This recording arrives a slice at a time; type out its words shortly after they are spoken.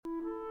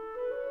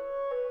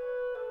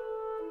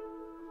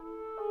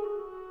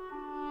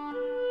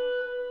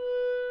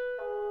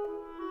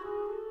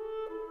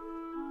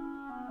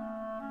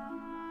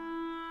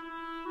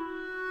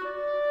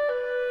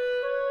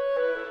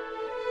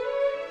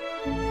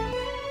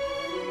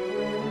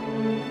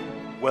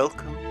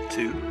Welcome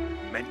to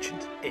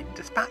Mentioned in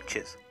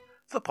Dispatches,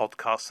 the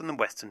podcast from the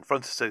Western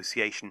Front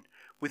Association,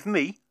 with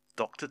me,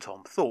 Dr.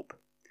 Tom Thorpe.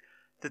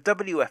 The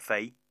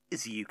WFA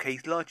is the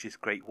UK's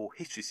largest Great War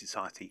History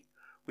Society.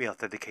 We are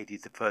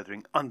dedicated to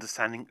furthering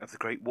understanding of the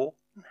Great War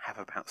and have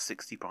about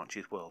 60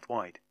 branches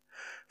worldwide.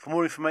 For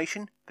more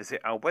information, visit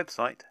our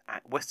website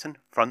at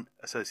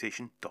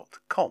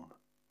westernfrontassociation.com.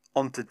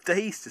 On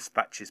today's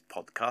Dispatches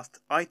podcast,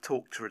 I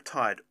talked to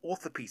retired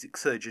orthopaedic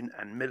surgeon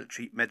and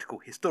military medical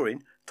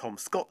historian Tom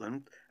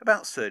Scotland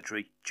about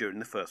surgery during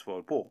the First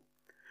World War.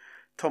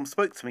 Tom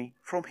spoke to me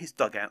from his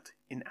dugout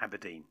in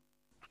Aberdeen.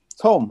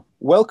 Tom,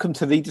 welcome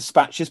to the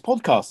Dispatches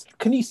podcast.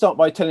 Can you start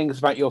by telling us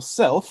about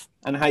yourself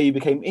and how you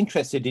became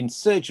interested in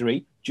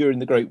surgery during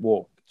the Great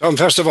War? Tom,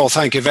 first of all,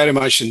 thank you very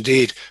much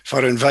indeed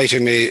for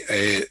inviting me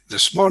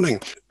this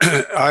morning.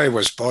 I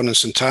was born in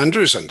St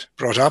Andrews and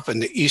brought up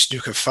in the East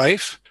Neuk of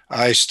Fife.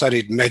 I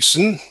studied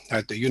medicine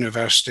at the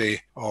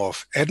University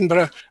of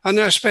Edinburgh, and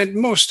I spent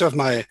most of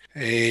my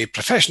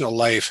professional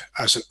life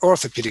as an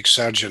orthopaedic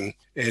surgeon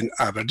in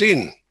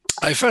Aberdeen.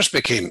 I first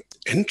became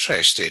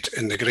interested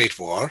in the Great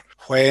War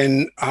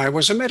when I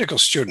was a medical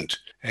student,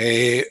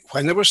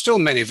 when there were still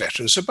many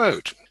veterans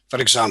about. For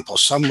example,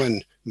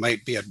 someone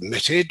might be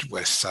admitted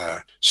with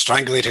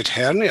strangulated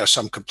hernia,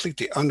 some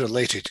completely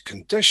unrelated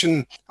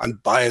condition,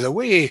 and by the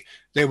way,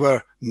 they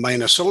were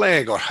minus a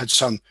leg or had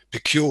some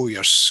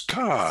peculiar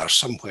scar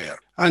somewhere.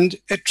 And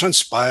it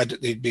transpired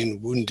that they'd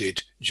been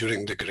wounded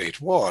during the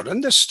Great War,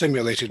 and this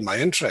stimulated my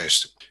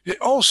interest.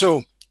 It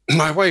also,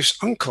 my wife's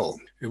uncle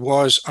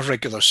was a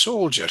regular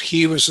soldier.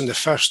 He was in the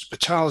 1st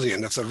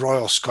Battalion of the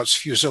Royal Scots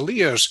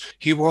Fusiliers.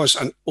 He was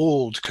an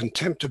old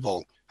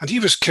contemptible, and he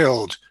was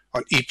killed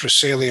on Ypres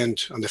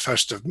salient on the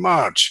 1st of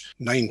March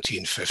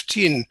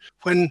 1915,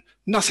 when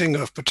nothing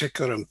of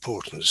particular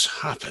importance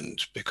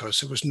happened because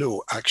there was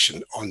no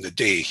action on the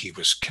day he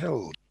was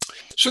killed.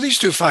 So these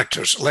two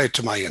factors led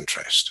to my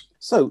interest.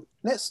 So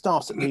let's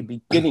start at the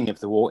beginning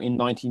of the war in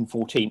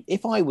 1914.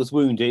 If I was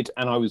wounded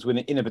and I was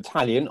in a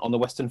battalion on the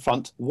Western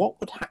Front, what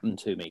would happen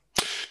to me?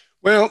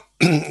 Well,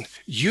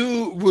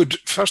 you would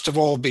first of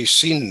all be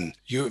seen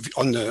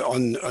on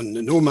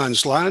the no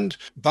man's land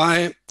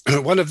by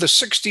one of the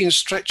 16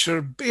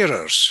 stretcher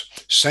bearers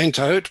sent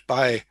out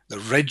by the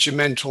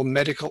regimental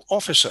medical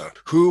officer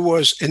who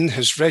was in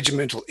his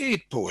regimental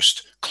aid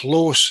post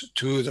close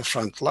to the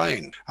front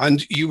line.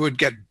 And you would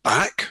get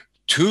back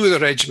to the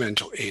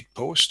regimental aid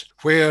post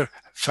where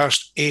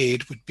first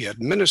aid would be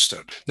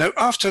administered. Now,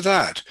 after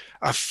that,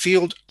 a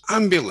field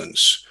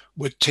ambulance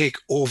would take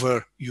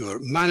over your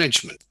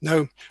management.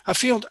 Now, a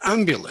field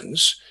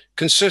ambulance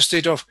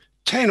consisted of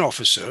 10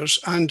 officers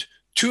and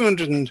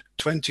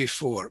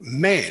 224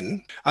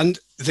 men, and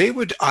they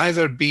would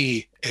either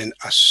be in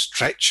a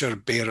stretcher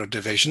bearer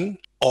division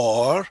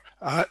or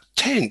a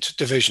tent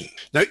division.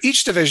 Now,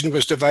 each division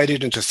was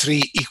divided into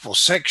 3 equal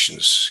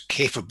sections,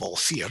 capable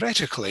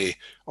theoretically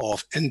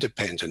of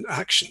independent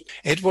action.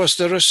 It was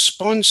the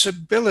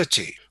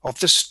responsibility of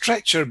the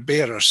stretcher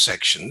bearer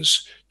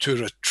sections to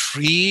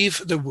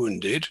retrieve the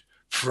wounded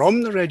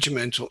from the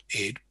regimental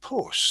aid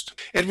post.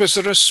 It was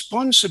the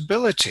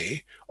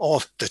responsibility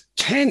of the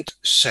tent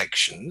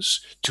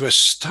sections to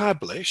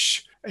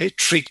establish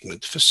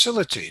treatment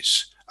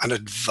facilities, an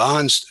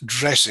advanced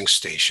dressing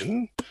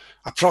station,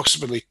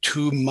 approximately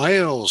 2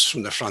 miles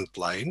from the front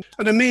line,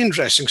 and a main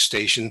dressing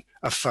station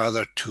a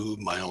further 2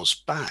 miles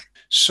back.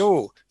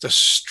 So the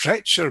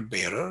stretcher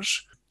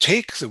bearers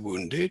take the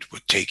wounded,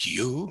 would take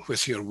you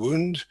with your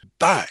wound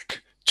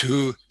back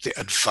to the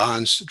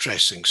advanced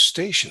dressing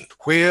station,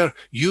 where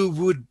you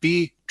would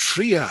be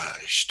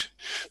triaged,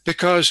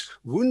 because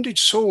wounded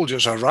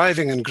soldiers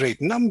arriving in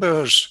great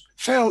numbers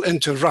fell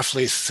into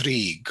roughly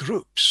 3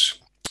 groups.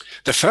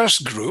 The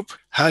first group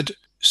had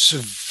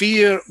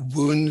severe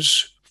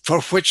wounds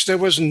for which there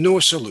was no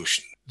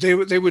solution. They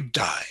would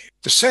die.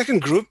 The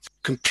second group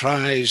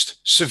comprised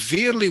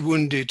severely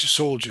wounded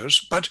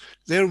soldiers, but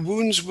their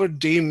wounds were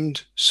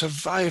deemed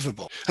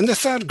survivable. And the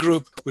third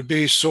group would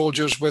be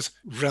soldiers with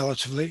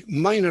relatively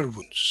minor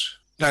wounds.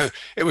 Now,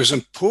 it was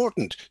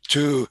important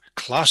to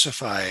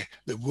classify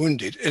the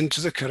wounded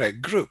into the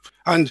correct group.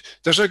 And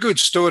there's a good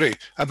story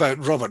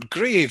about Robert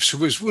Graves, who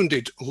was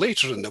wounded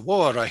later in the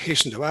war, I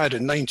hasten to add,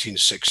 in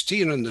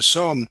 1916 in the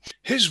Somme.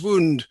 His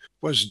wound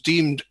was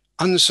deemed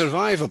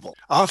unsurvivable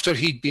after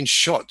he'd been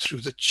shot through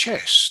the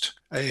chest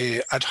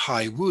at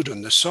High Wood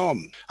on the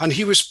Somme. And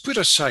he was put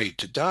aside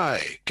to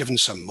die, given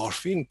some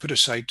morphine, put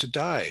aside to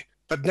die.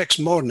 But next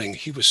morning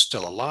he was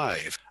still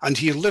alive, and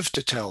he lived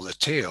to tell the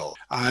tale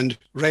and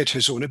read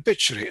his own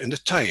obituary in the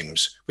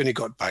Times when he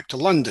got back to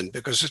London,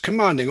 because his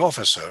commanding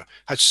officer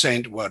had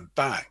sent word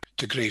back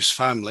to Graves'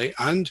 family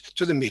and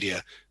to the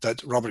media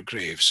that Robert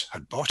Graves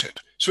had bought it.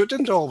 So it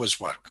didn't always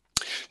work.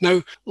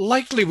 Now,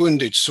 lightly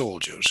wounded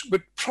soldiers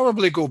would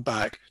probably go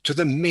back to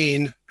the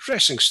main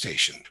dressing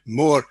station.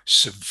 More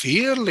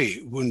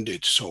severely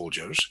wounded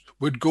soldiers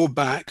would go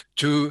back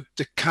to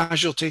the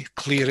Casualty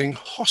Clearing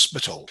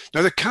Hospital.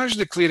 Now, the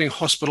Casualty Clearing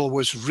Hospital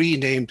was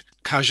renamed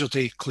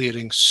Casualty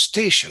Clearing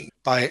Station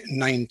by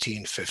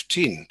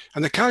 1915.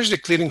 And the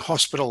Casualty Clearing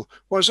Hospital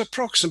was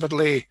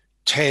approximately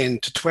 10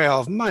 to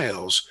 12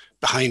 miles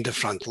behind the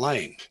front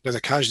line. Now,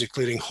 the casualty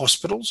clearing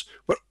hospitals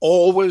were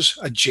always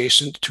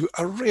adjacent to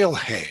a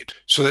railhead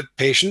so that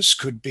patients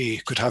could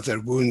have their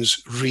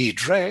wounds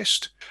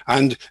redressed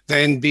and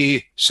then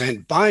be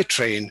sent by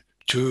train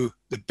to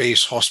the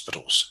base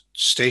hospitals,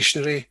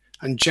 stationary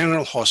and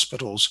general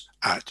hospitals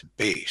at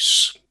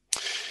base.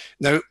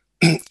 Now,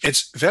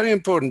 it's very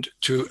important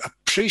to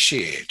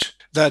appreciate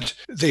that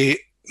the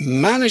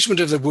management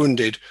of the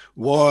wounded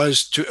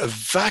was to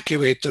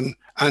evacuate them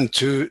and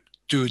to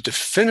do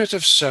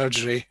definitive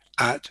surgery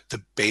at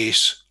the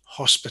base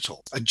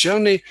hospital, a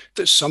journey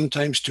that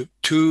sometimes took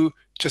 2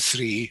 to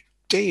 3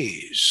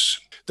 days.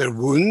 Their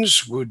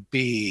wounds would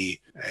be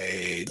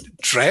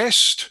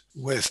dressed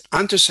with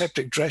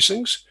antiseptic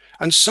dressings,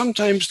 and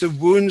sometimes the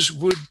wounds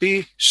would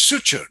be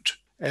sutured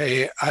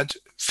at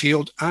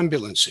field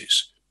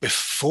ambulances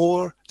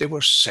before they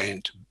were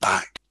sent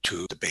back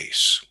to the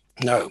base.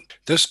 Now,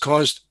 this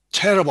caused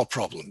terrible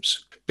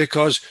problems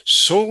because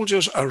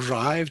soldiers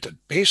arrived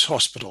at base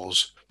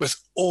hospitals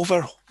with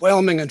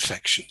overwhelming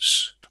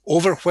infections,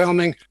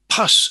 overwhelming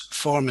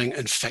pus-forming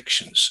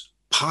infections,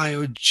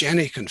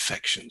 pyogenic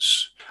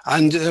infections,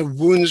 and their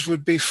wounds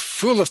would be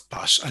full of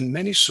pus, and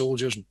many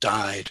soldiers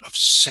died of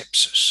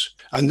sepsis.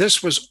 And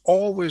this was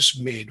always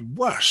made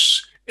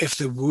worse if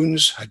the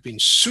wounds had been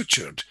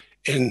sutured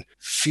in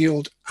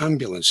field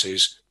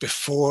ambulances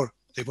before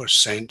they were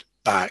sent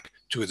back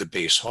to the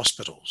base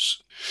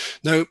hospitals.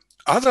 Now,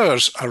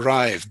 others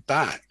arrived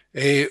back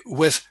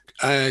with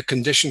a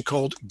condition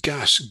called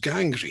gas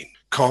gangrene,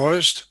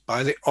 caused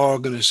by the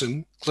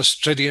organism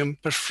Clostridium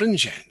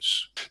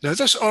perfringens. Now,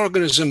 this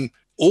organism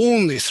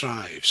only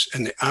thrives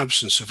in the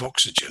absence of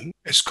oxygen.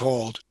 It's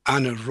called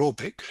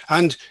anaerobic,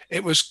 and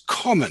it was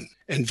common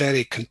in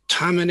very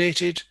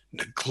contaminated,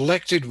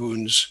 neglected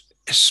wounds,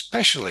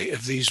 especially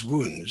if these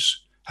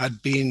wounds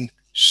had been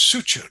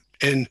sutured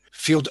in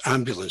field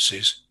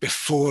ambulances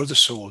before the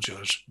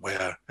soldiers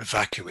were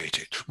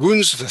evacuated.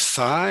 Wounds of the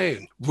thigh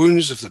and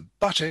wounds of the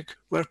buttock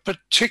were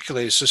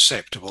particularly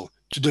susceptible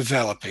to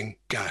developing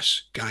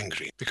gas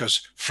gangrene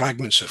because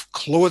fragments of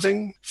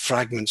clothing,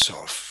 fragments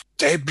of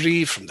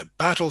debris from the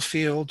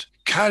battlefield,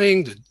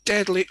 carrying the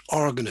deadly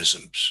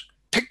organisms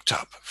picked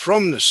up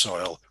from the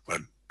soil, were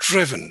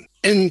driven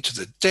into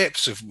the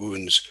depths of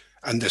wounds,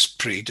 and this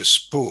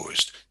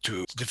predisposed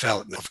to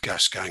development of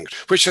gas gangrene,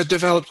 which had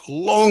developed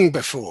long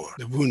before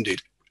the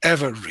wounded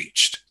ever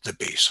reached the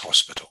base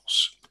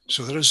hospitals.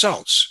 So the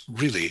results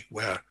really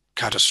were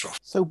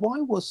catastrophic. So why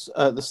was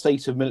the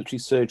state of military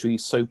surgery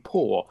so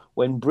poor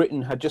when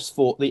Britain had just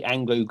fought the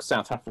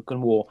Anglo-South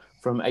African War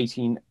from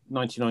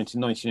 1899 to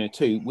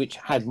 1902, which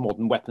had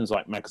modern weapons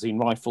like magazine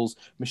rifles,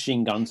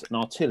 machine guns and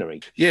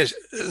artillery? Yes,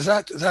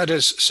 that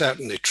is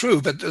certainly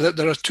true, but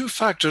there are two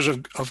factors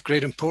of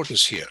great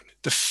importance here.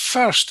 The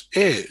first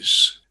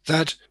is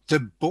that the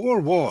Boer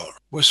War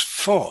was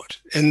fought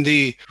in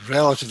the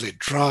relatively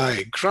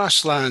dry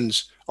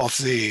grasslands of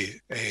the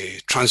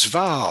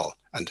Transvaal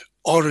and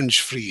Orange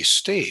Free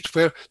State,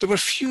 where there were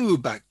few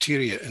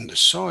bacteria in the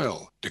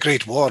soil. The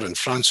Great War in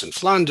France and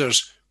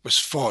Flanders was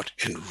fought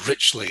in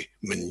richly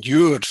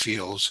manured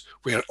fields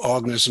where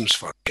organisms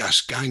for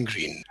gas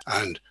gangrene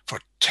and for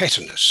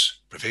tetanus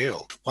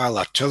prevailed. While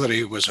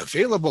artillery was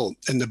available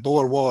in the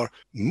Boer War,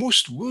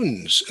 most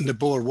wounds in the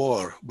Boer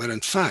War were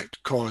in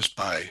fact caused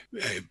by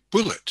a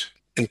bullet.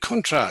 In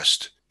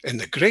contrast, in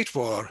the Great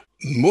War,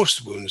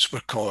 most wounds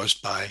were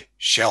caused by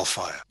shell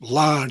fire.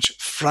 Large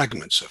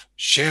fragments of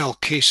shell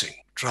casing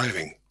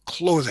driving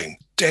clothing,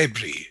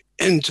 debris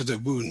into the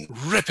wound,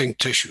 ripping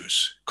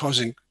tissues,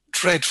 causing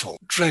dreadful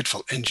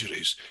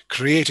injuries,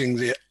 creating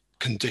the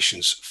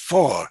conditions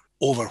for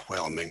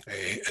overwhelming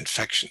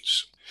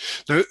infections.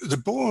 Now, the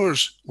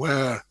Boers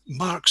were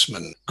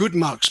marksmen, good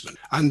marksmen,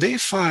 and they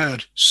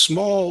fired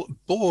small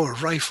bore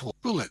rifle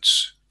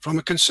bullets from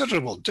a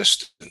considerable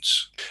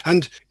distance.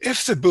 And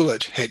if the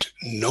bullet hit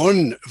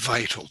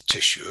non-vital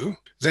tissue,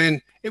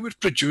 then it would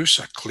produce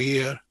a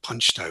clear,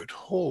 punched-out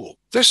hole.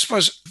 This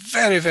was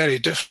very, very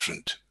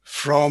different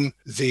from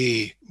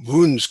the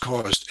wounds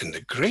caused in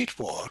the Great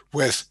War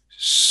with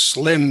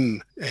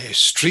slim,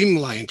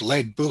 streamlined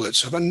lead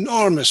bullets of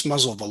enormous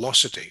muzzle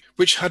velocity,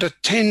 which had a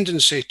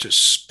tendency to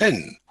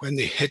spin when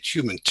they hit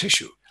human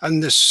tissue.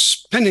 And the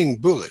spinning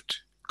bullet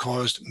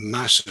caused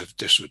massive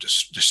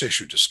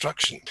tissue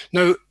destruction.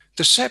 Now,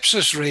 the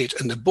sepsis rate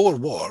in the Boer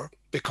War,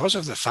 because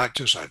of the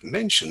factors I've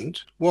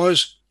mentioned,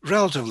 was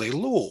relatively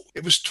low.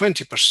 It was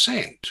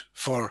 20%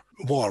 for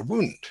war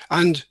wound.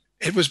 And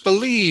it was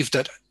believed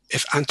that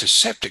if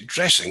antiseptic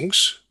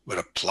dressings were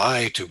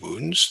applied to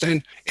wounds,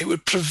 then it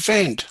would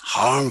prevent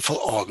harmful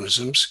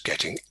organisms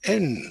getting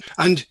in.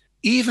 And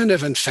even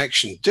if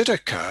infection did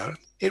occur,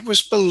 it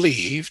was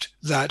believed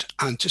that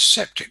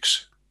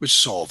antiseptics would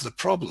solve the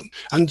problem.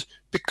 And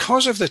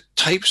because of the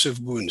types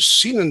of wounds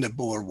seen in the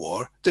Boer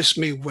War, this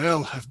may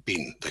well have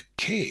been the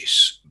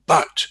case.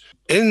 But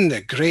in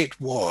the Great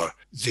War,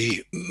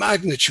 the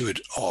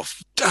magnitude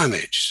of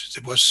damage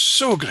was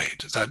so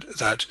great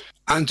that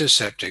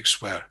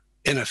antiseptics were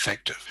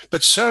ineffective.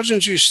 But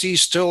surgeons, you see,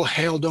 still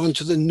held on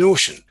to the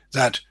notion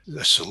that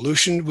the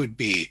solution would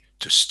be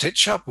to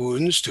stitch up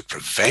wounds to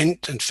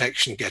prevent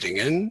infection getting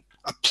in,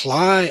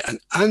 apply an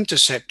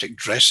antiseptic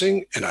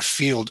dressing in a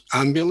field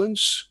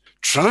ambulance,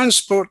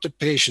 transport the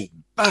patient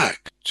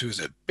back to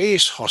the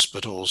base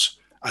hospitals,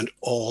 and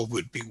all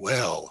would be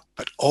well.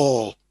 But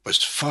all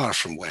was far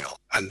from well,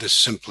 and this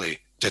simply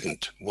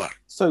didn't work.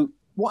 So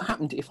what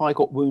happened if I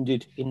got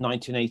wounded in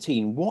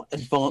 1918? What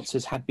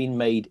advances had been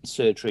made in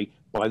surgery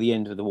by the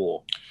end of the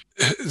war?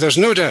 There's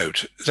no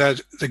doubt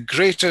that the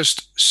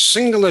greatest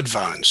single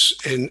advance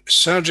in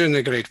surgery in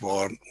the Great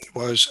War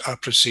was a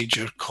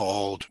procedure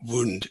called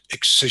wound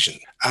excision,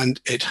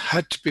 and it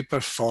had to be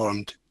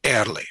performed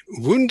early.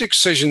 Wound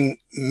excision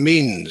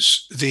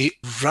means the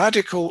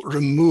radical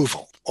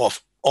removal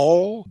of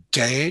all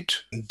dead,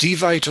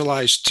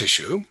 devitalized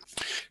tissue,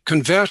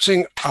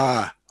 converting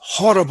a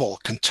horrible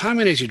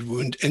contaminated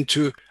wound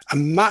into a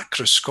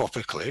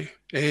macroscopically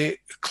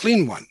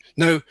clean one.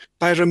 Now,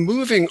 by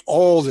removing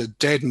all the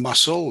dead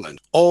muscle and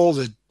all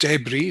the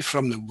debris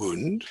from the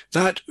wound,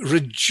 that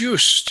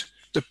reduced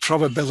the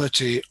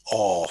probability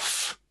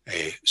of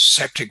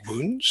septic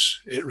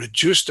wounds, it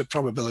reduced the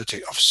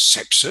probability of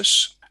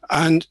sepsis,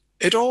 and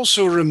it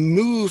also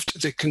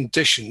removed the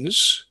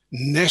conditions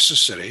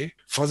necessary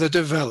for the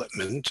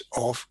development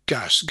of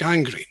gas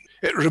gangrene.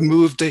 It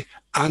removed the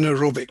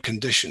anaerobic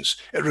conditions.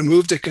 It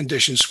removed the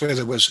conditions where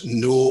there was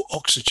no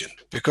oxygen,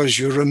 because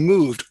you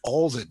removed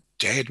all the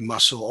dead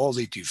muscle, all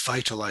the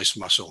devitalized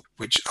muscle,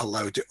 which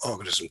allowed the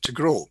organism to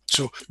grow.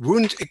 So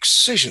wound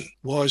excision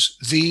was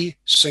the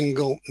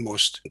single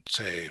most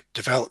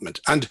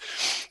development, and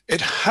it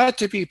had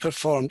to be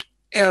performed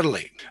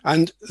early.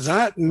 And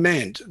that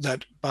meant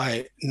that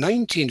by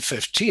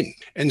 1915,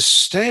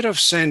 instead of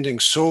sending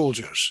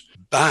soldiers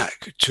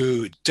back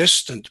to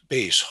distant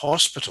base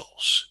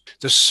hospitals,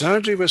 the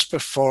surgery was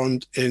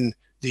performed in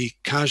the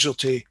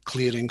casualty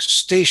clearing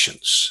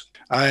stations,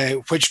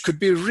 which could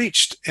be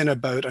reached in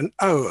about an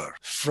hour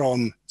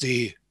from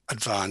the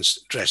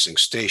advanced dressing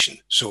station.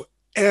 So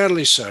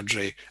early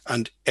surgery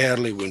and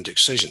early wound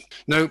excision.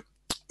 Now,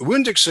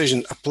 wound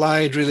excision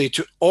applied really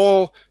to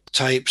all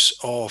types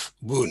of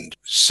wound,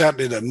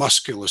 certainly the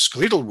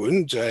musculoskeletal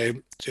wound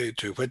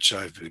to which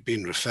I've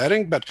been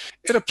referring, but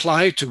it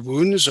applied to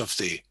wounds of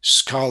the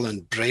skull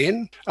and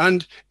brain,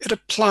 and it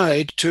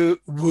applied to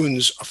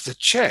wounds of the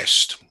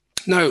chest.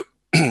 Now,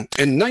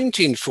 in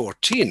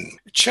 1914,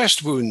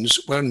 chest wounds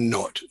were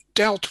not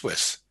dealt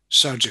with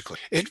surgically.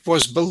 It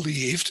was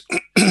believed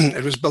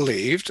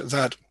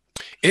that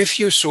if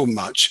you so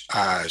much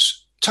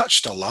as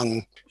touched a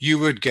lung, you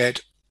would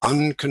get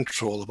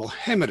uncontrollable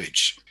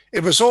hemorrhage.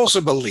 It was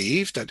also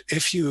believed that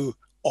if you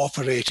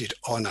operated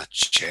on a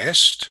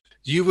chest,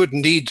 you would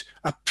need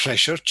a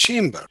pressure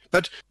chamber.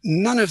 But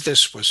none of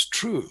this was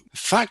true. The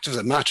fact of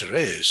the matter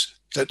is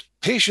that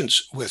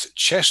patients with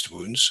chest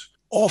wounds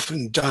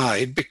often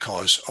died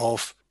because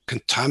of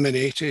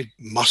contaminated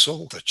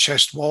muscle, the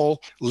chest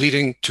wall,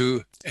 leading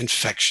to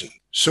infection.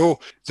 So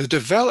the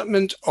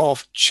development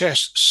of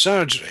chest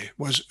surgery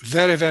was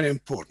very, very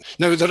important.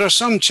 Now, there are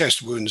some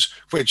chest wounds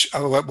which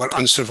were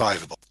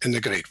unsurvivable in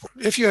the Great War.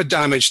 If you had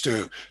damage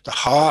to the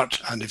heart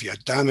and if you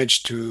had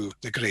damage to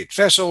the great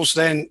vessels,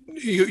 then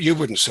you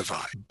wouldn't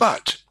survive.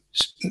 But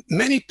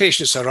many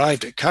patients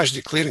arrived at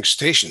casualty clearing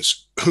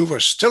stations who were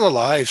still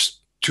alive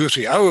 2 or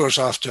 3 hours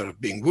after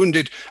being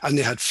wounded, and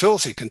they had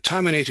filthy,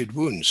 contaminated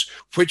wounds,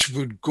 which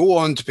would go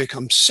on to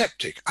become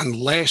septic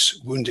unless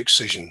wound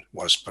excision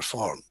was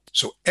performed.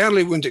 So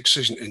early wound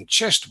excision in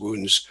chest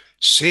wounds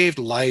saved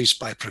lives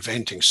by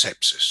preventing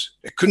sepsis.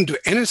 It couldn't do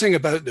anything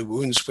about the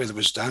wounds where there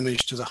was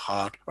damage to the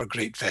heart or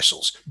great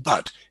vessels,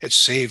 but it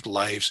saved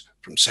lives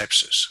from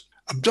sepsis.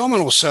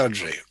 Abdominal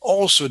surgery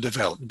also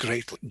developed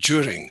greatly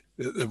during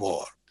the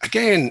war.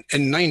 Again,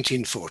 in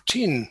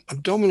 1914,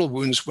 abdominal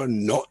wounds were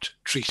not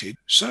treated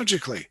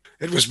surgically.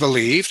 It was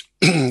believed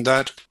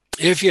that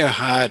if you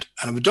had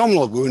an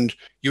abdominal wound,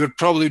 you would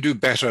probably do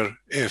better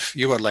if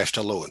you were left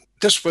alone.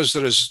 This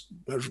was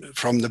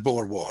from the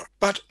Boer War,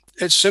 but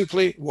it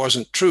simply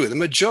wasn't true. The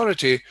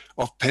majority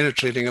of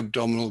penetrating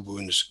abdominal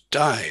wounds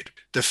died.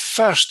 The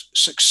first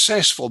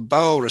successful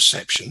bowel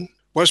resection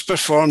was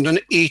performed on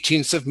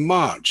 18th of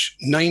March,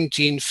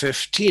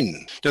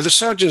 1915. Now, the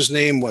surgeon's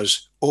name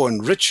was Owen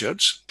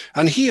Richards,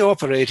 and he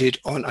operated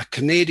on a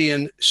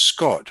Canadian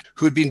Scot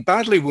who had been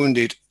badly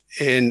wounded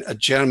in a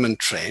German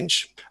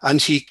trench,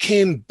 and he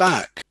came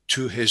back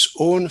to his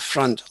own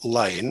front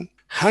line,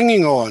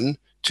 hanging on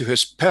to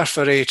his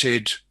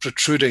perforated,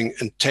 protruding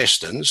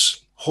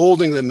intestines,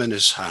 holding them in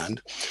his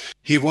hand.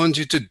 He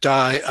wanted to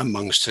die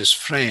amongst his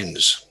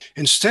friends.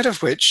 instead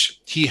of which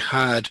he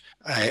had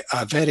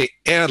a very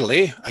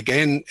early,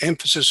 again,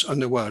 emphasis on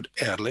the word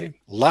early,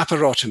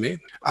 laparotomy,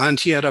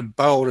 and he had a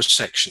bowel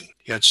resection.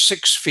 He had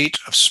 6 feet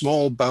of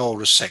small bowel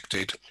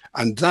resected,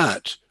 and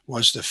that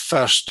was the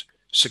first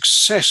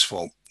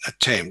successful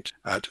attempt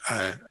at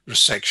a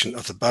resection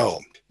of the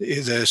bowel.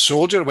 The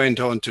soldier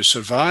went on to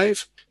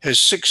survive. His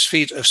 6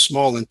 feet of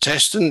small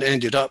intestine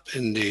ended up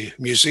in the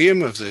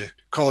museum of the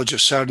College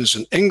of Surgeons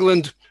in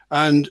England,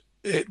 and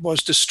it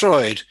was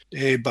destroyed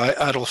by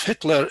Adolf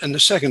Hitler in the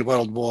Second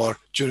World War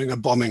during a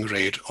bombing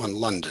raid on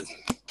London.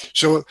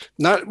 So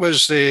that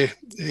was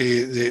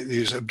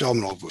these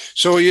abdominal wounds.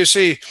 So you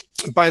see,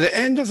 by the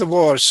end of the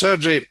war,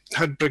 surgery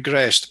had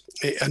progressed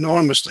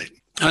enormously,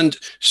 and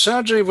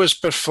surgery was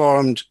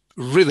performed,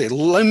 really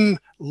limb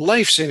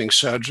life-saving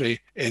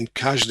surgery, in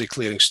casualty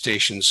clearing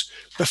stations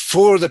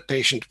before the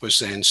patient was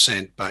then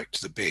sent back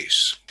to the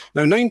base.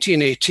 Now,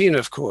 1918,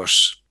 of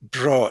course,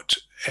 brought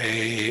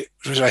a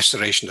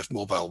restoration of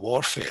mobile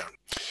warfare.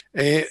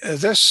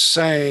 This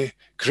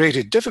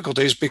created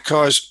difficulties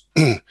because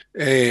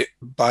by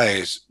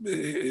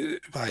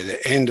the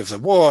end of the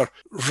war,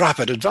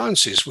 rapid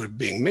advances were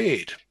being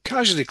made.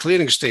 Casualty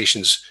clearing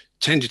stations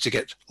tended to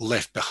get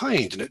left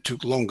behind, and it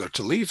took longer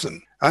to leave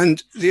them.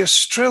 And the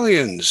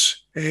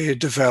Australians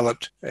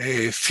developed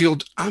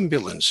field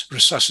ambulance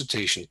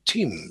resuscitation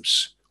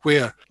teams,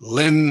 where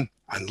limb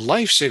and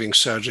life-saving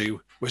surgery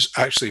was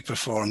actually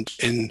performed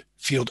in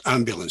field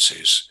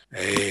ambulances,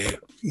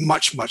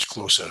 much, much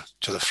closer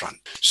to the front.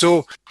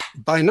 So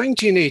by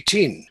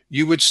 1918,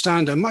 you would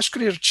stand a much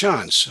greater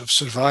chance of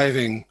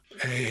surviving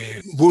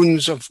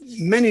wounds of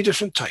many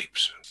different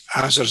types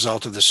as a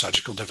result of the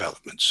surgical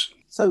developments.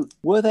 So,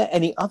 were there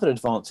any other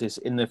advances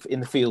in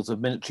the fields of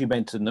military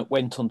medicine that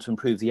went on to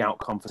improve the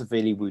outcome for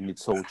severely wounded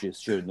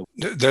soldiers during the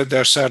war?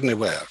 There certainly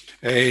were.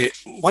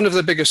 One of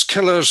the biggest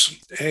killers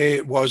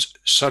was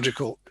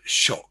surgical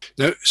shock.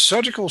 Now,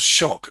 surgical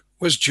shock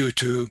was due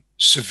to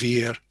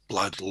severe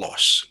blood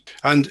loss.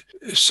 And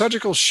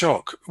surgical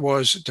shock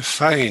was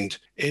defined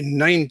in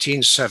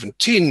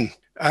 1917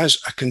 as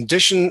a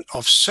condition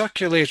of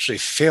circulatory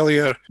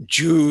failure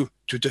due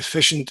to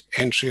deficient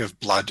entry of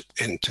blood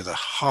into the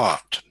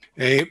heart.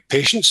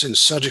 Patients in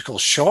surgical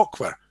shock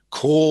were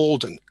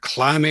cold and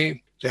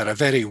clammy. They had a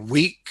very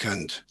weak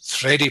and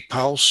thready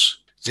pulse.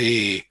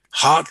 The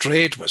heart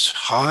rate was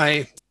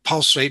high.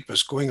 Pulse rate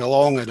was going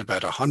along at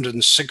about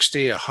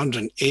 160,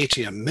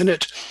 180 a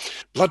minute.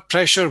 Blood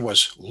pressure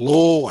was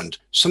low and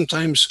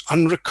sometimes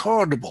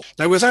unrecordable.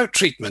 Now, without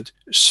treatment,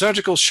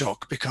 surgical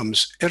shock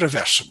becomes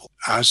irreversible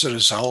as a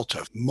result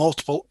of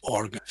multiple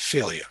organ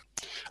failure.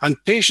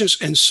 And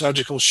patients in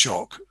surgical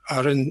shock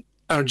are in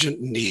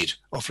urgent need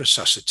of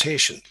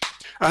resuscitation.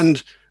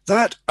 And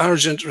that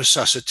urgent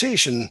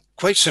resuscitation,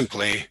 quite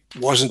simply,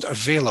 wasn't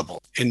available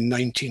in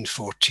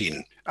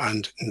 1914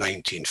 and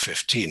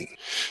 1915.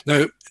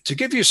 Now, to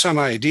give you some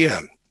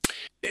idea,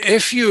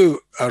 if you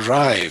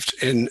arrived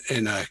in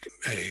a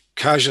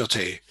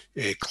casualty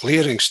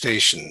clearing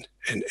station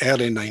in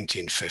early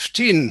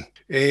 1915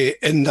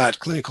 in that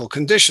clinical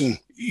condition,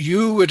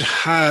 you would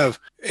have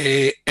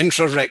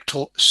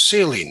intrarectal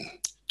saline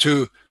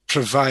to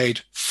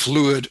provide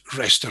fluid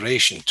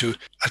restoration, to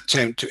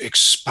attempt to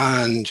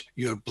expand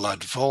your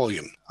blood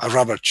volume. A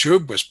rubber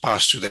tube was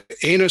passed through the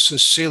anus and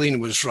saline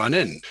was run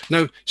in.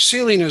 Now,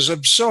 saline is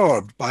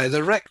absorbed by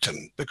the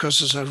rectum because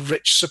there's a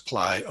rich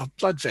supply of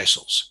blood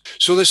vessels.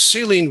 So the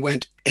saline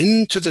went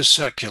into the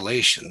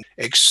circulation,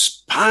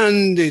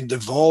 expanded the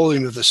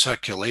volume of the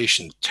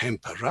circulation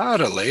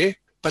temporarily,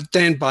 but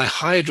then by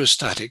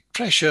hydrostatic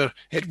pressure,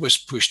 it was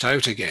pushed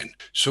out again.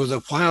 So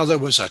that while there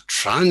was a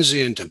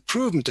transient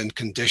improvement in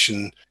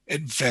condition,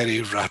 it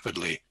very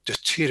rapidly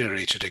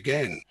deteriorated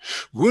again.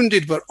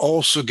 Wounded were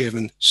also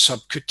given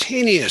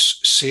subcutaneous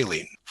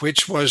saline,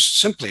 which was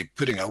simply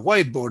putting a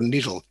wide-bore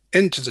needle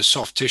into the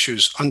soft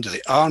tissues under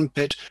the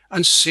armpit,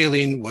 and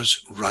saline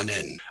was run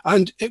in.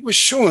 And it was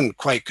shown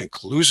quite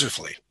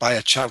conclusively by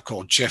a chap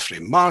called Geoffrey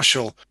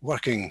Marshall,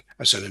 working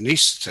as an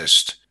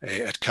anaesthetist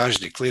at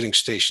Casualty Clearing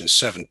Station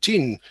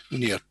 17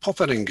 near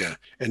Popperinga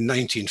in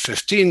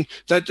 1915,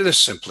 that this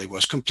simply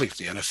was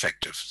completely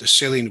ineffective. The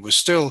saline was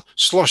still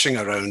sloshing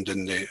around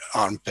in the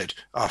armpit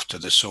after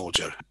the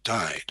soldier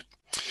died.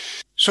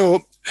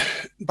 So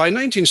by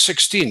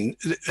 1916,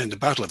 in the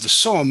Battle of the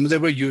Somme, they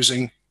were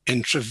using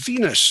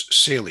intravenous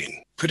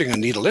saline, putting a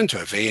needle into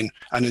a vein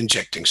and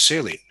injecting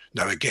saline.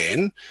 Now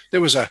again, there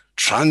was a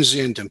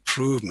transient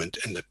improvement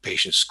in the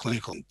patient's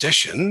clinical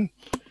condition,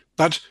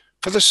 but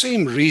for the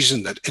same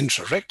reason that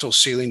intrarectal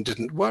saline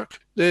didn't work,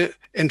 the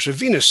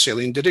intravenous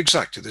saline did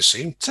exactly the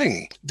same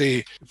thing.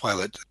 While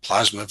the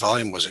plasma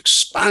volume was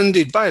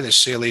expanded by the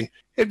saline,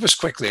 it was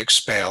quickly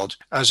expelled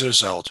as a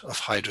result of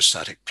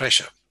hydrostatic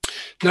pressure.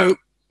 Now,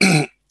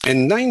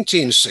 in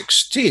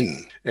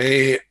 1916,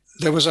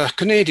 there was a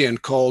Canadian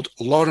called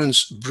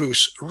Lawrence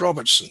Bruce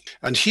Robertson,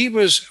 and he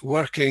was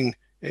working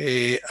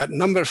at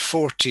number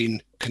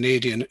 14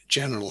 Canadian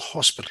General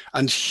Hospital,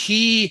 and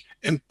he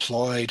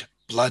employed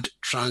blood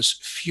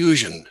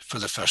transfusion for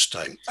the first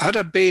time at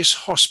a base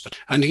hospital,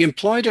 and he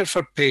employed it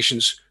for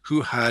patients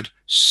who had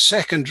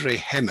secondary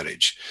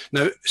hemorrhage.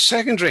 Now,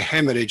 secondary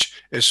hemorrhage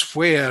is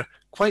where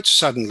quite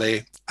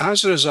suddenly,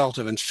 as a result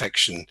of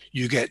infection,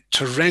 you get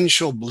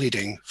torrential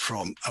bleeding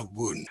from a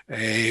wound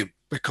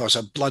because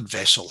a blood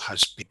vessel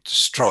has been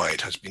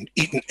destroyed, has been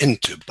eaten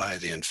into by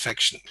the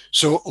infection.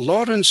 So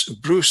Lawrence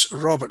Bruce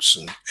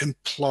Robertson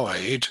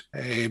employed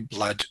a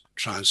blood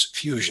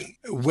transfusion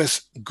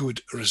with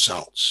good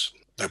results.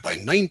 Now, by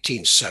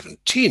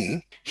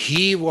 1917,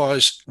 he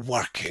was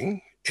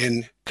working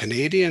in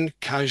Canadian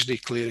Casualty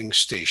Clearing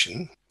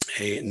Station,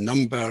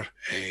 number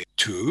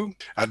 2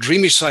 at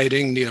Reamy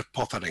Siding near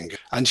Poperinghe,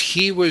 and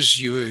he was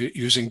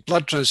using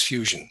blood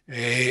transfusion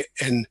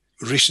in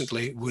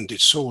recently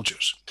wounded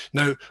soldiers.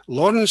 Now,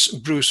 Lawrence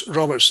Bruce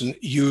Robertson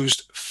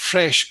used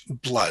fresh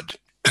blood.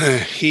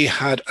 He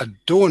had a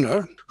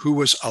donor who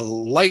was a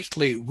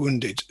lightly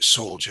wounded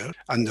soldier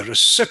and the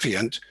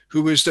recipient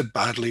who was the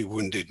badly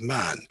wounded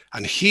man,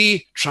 and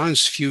he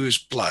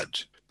transfused blood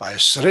by a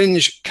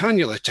syringe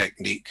cannula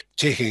technique,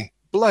 taking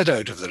blood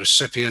out of the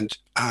recipient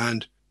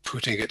and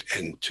putting it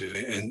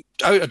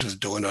out of the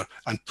donor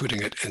and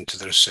putting it into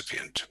the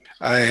recipient.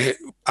 And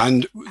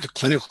the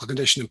clinical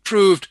condition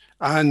improved,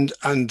 and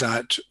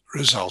that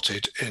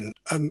resulted in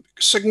a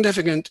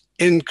significant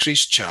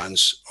increased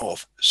chance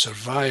of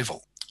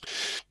survival.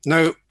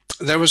 Now,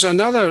 there was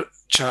another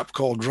chap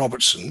called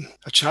Robertson,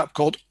 a chap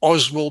called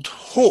Oswald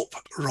Hope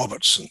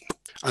Robertson.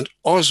 And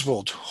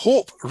Oswald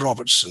Hope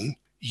Robertson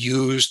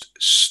used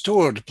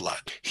stored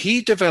blood.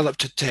 He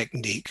developed a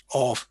technique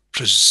of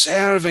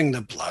preserving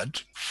the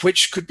blood,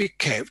 which could be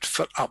kept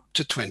for up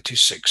to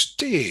 26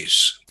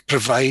 days,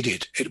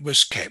 provided it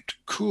was kept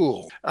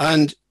cool.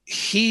 And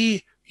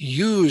he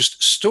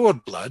used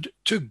stored blood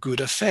to good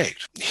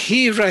effect.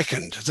 He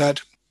reckoned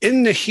that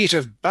in the heat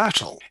of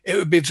battle, it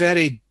would be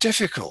very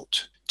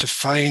difficult to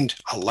find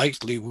a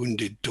lightly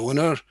wounded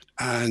donor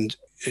and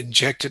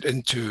inject it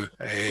into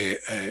a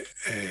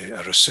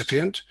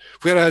recipient.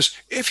 Whereas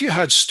if you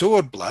had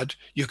stored blood,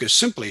 you could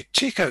simply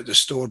take out the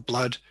stored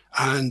blood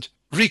and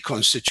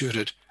reconstitute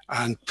it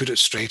and put it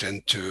straight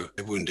into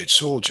a wounded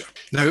soldier.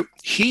 Now,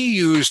 he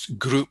used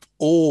Group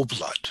O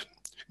blood.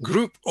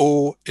 Group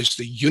O is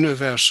the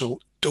universal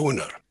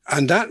donor.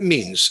 And that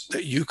means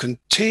that you can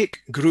take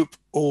Group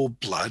O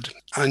blood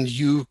and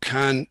you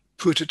can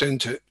put it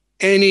into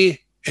any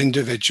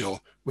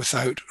individual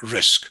without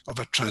risk of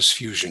a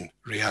transfusion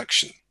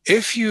reaction.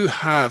 If you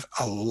have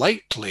a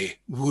lightly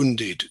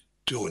wounded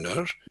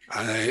donor,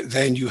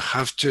 then you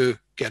have to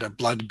get a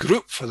blood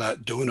group for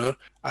that donor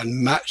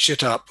and match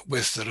it up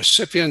with the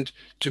recipient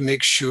to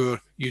make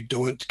sure you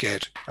don't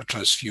get a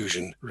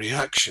transfusion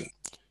reaction.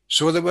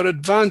 So there were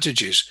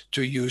advantages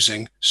to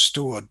using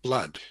stored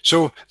blood.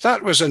 So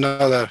that was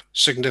another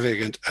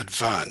significant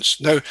advance.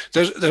 Now,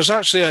 there's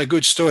actually a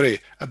good story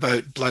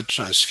about blood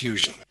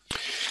transfusion.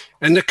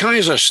 In the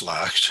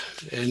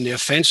Kaiserslacht, in the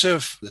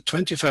offensive, the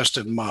 21st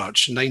of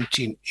March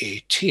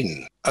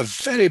 1918, a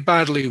very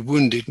badly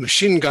wounded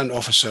machine gun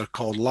officer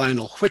called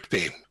Lionel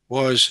Whitby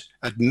was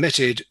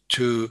admitted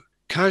to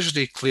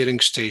Casualty Clearing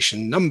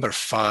Station number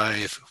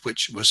 5,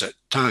 which was at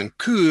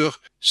Tancourt,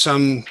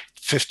 some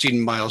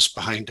 15 miles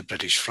behind the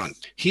British front.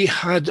 He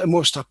had a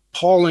most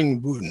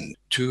appalling wound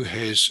to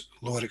his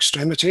lower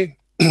extremity,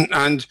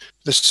 and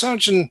the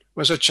surgeon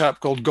was a chap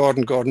called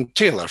Gordon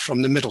Taylor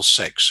from the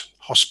Middlesex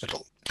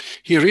Hospital.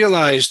 He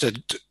realized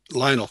that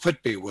Lionel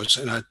Whitby was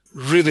in a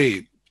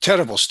really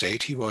terrible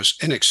state. He was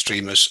in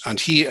extremis, and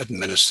he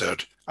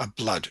administered a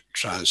blood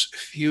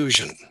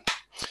transfusion.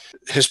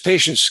 His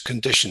patient's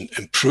condition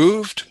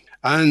improved,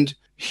 and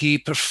he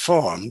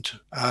performed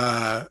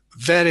a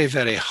very,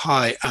 very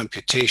high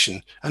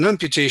amputation, an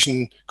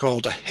amputation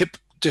called a hip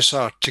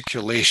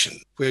disarticulation,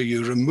 where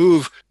you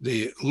remove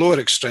the lower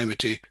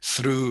extremity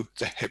through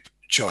the hip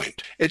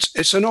joint.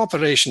 It's an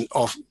operation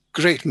of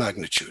great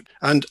magnitude,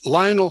 and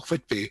Lionel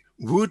Whitby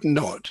would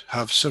not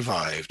have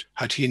survived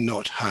had he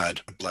not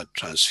had a blood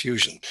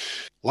transfusion.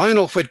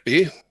 Lionel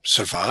Whitby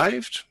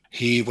survived.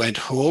 He went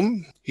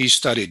home. He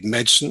studied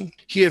medicine.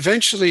 He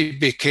eventually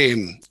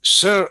became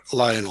Sir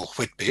Lionel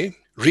Whitby,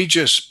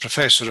 Regius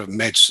Professor of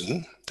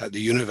Medicine at the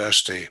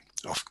University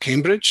of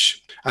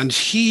Cambridge, and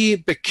he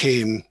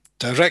became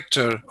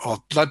Director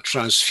of Blood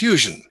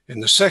Transfusion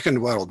in the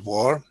Second World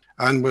War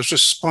and was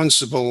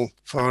responsible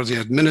for the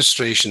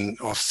administration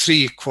of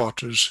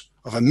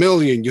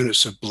 750,000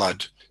 units of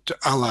blood to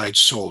Allied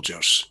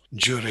soldiers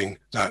during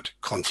that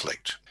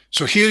conflict.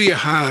 So here you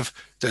have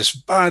this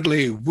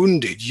badly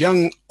wounded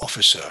young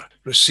officer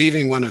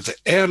receiving one of the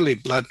early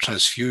blood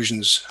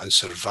transfusions and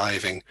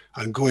surviving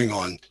and going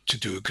on to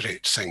do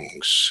great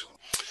things.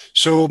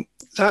 So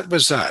that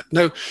was that.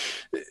 Now,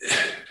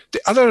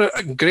 the other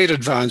great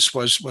advance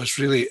was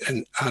really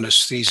in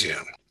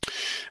anesthesia.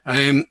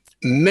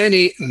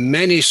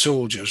 Many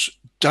soldiers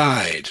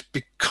died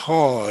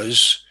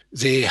because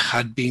they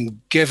had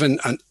been given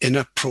an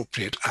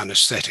inappropriate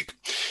anaesthetic.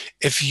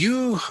 If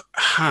you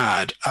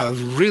had a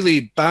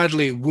really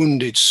badly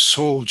wounded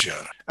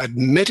soldier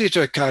admitted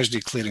to a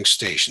casualty clearing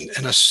station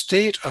in a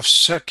state of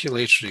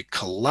circulatory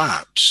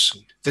collapse,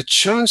 the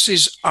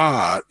chances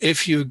are,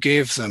 if you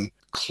gave them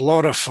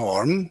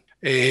chloroform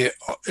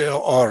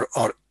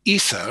or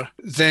ether,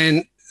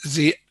 then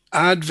the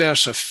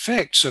adverse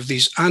effects of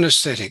these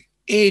anaesthetic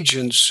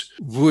agents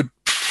would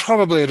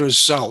probably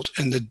result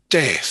in the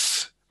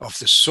death of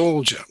the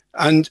soldier.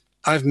 And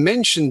I've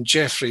mentioned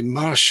Geoffrey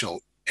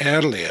Marshall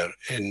earlier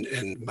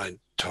in my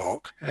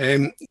talk.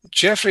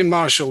 Geoffrey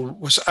Marshall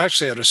was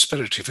actually a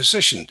respiratory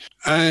physician,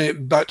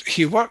 but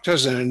he worked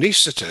as an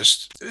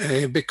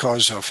anaesthetist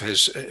because of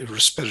his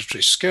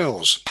respiratory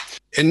skills.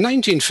 In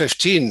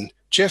 1915,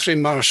 Geoffrey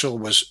Marshall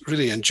was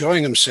really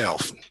enjoying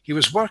himself. He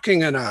was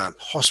working in a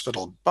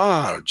hospital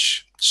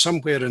barge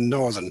somewhere in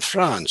northern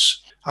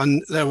France,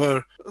 and there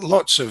were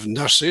lots of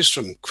nurses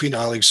from Queen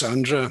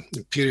Alexandra,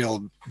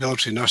 Imperial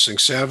Military Nursing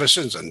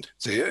Services,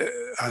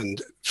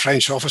 and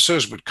French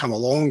officers would come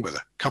along with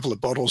a couple of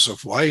bottles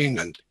of wine,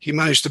 and he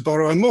managed to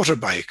borrow a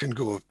motorbike and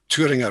go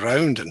touring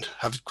around and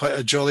have quite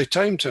a jolly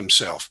time to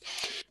himself.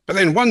 But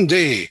then one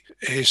day,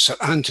 Sir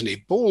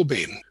Anthony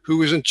Bowlby, who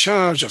was in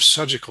charge of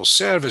surgical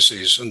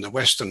services on the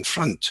Western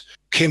Front,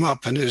 came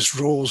up in his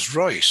Rolls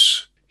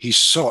Royce. He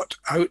sought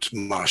out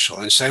Marshall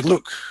and said,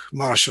 "Look,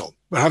 Marshall,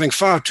 we're having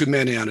far too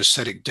many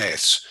anaesthetic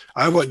deaths.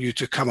 I want you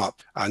to come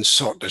up and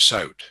sort this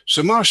out."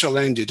 So Marshall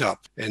ended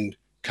up in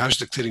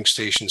Casualty Clearing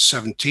Station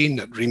 17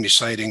 at Remy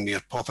Siding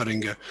near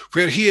Poperinghe,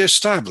 where he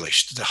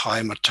established the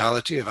high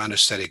mortality of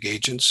anaesthetic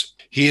agents.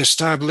 He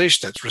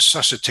established that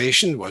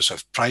resuscitation was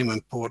of prime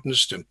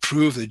importance to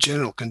improve the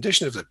general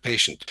condition of the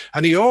patient.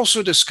 And he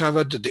also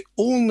discovered that the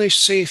only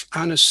safe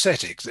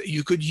anaesthetic that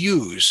you could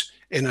use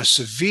in a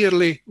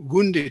severely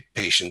wounded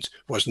patient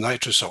was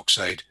nitrous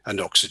oxide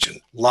and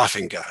oxygen,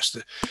 laughing gas,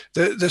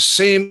 the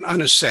same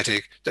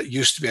anaesthetic that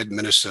used to be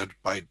administered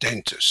by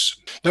dentists.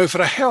 Now,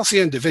 for a healthy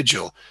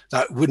individual,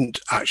 that wouldn't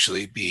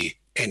actually be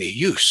any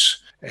use.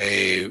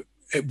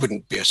 It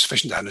wouldn't be a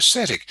sufficient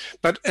anaesthetic.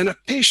 But in a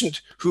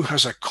patient who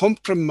has a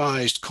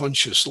compromised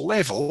conscious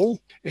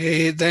level,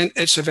 then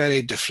it's a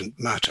very different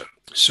matter.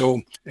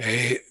 So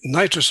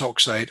nitrous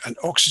oxide and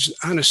oxygen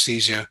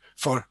anaesthesia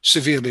for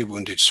severely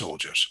wounded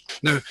soldiers.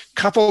 Now,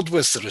 coupled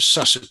with the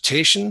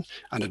resuscitation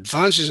and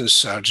advances in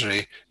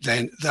surgery,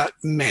 then that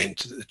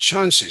meant that the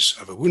chances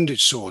of a wounded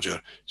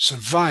soldier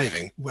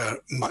surviving were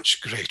much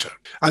greater.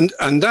 And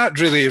that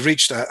really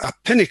reached a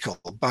pinnacle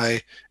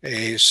by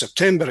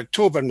September,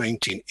 October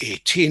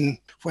 1918,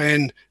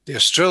 when the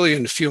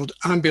Australian Field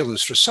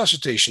Ambulance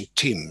Resuscitation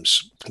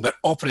Teams were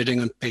operating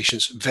on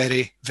patients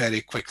very,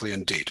 very quickly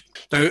indeed.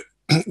 Now,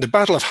 the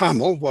Battle of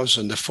Hamel was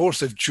on the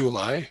 4th of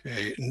July,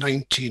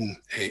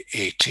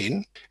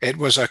 1918. It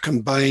was a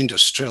combined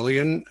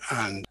Australian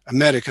and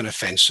American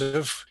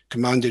offensive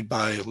commanded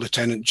by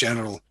Lieutenant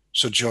General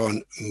Sir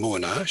John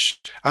Monash.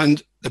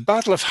 And the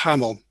Battle of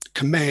Hamel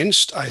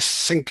commenced, I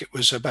think it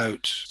was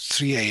about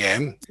 3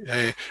 a.m.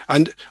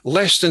 And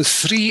less than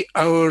 3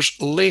 hours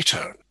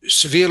later,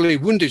 severely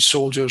wounded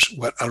soldiers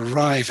were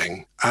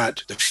arriving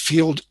at the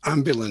Field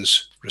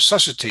Ambulance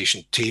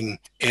Resuscitation Team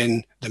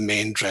in the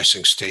main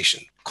dressing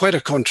station. Quite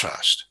a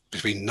contrast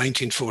between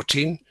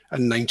 1914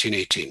 and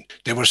 1918.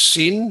 They were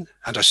seen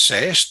and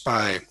assessed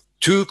by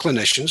two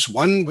clinicians.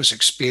 One was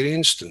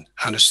experienced in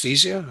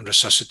anesthesia and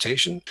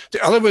resuscitation.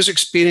 The other was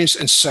experienced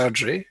in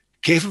surgery,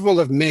 capable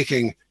of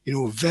making,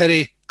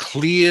 very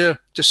clear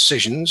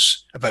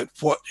decisions about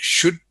what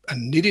should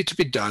and needed to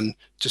be done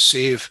to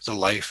save the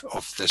life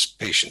of this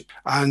patient.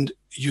 And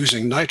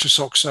using nitrous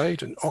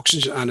oxide and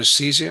oxygen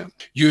anesthesia,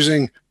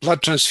 using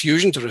blood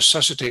transfusion to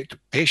resuscitate the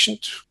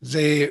patient,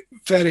 they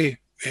very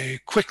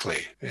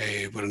quickly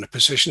were in a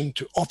position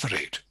to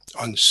operate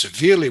on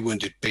severely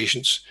wounded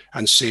patients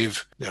and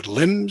save their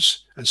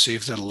limbs and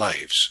save their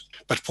lives.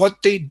 But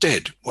what they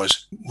did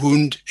was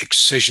wound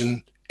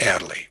excision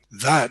early.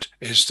 That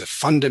is the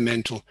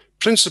fundamental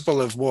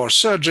principle of war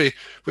surgery,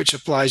 which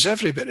applies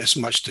every bit as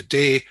much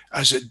today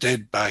as it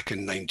did back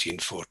in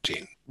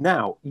 1914.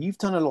 Now, you've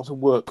done a lot of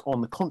work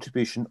on the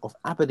contribution of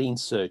Aberdeen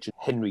surgeon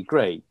Henry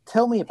Gray.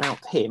 Tell me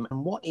about him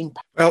and what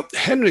impact... Well,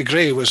 Henry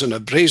Gray was an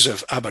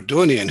abrasive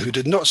Aberdonian who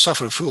did not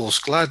suffer fools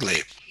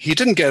gladly. He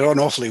didn't get on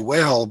awfully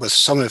well with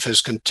some of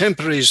his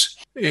contemporaries,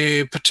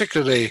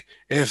 particularly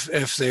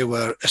if they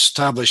were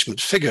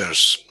establishment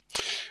figures.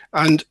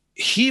 And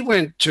he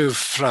went to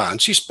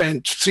France. He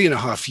spent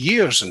 3.5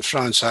 years in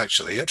France,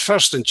 actually, at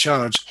first in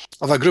charge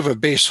of a group of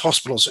base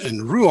hospitals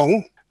in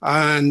Rouen,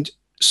 and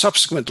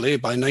subsequently,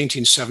 by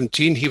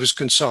 1917, he was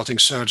consulting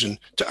surgeon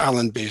to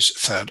Allenby's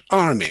Third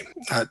Army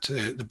at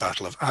the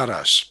Battle of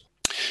Arras.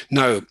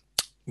 Now,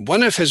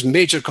 one of his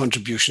major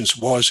contributions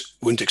was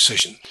wound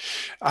excision,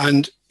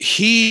 and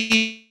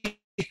he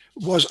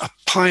was a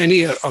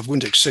pioneer of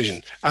wound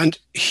excision, and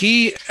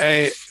he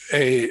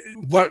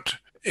worked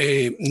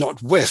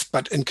not with,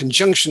 but in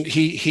conjunction,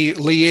 he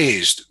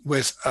liaised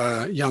with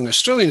a young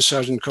Australian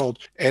surgeon called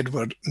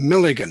Edward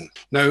Milligan.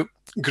 Now,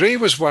 Gray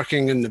was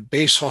working in the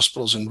base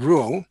hospitals in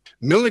Rouen.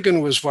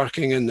 Milligan was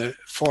working in the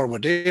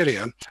forward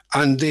area,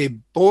 and they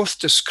both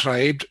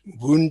described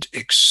wound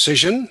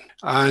excision,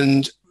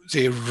 and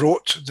they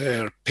wrote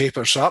their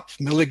papers up,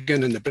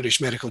 Milligan in the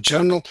British Medical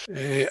Journal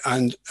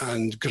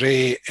and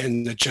Gray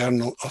in the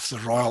Journal of the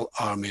Royal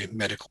Army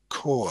Medical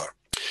Corps.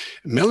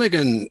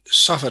 Milligan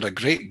suffered a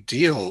great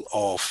deal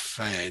of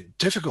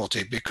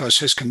difficulty because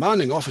his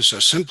commanding officer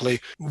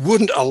simply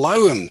wouldn't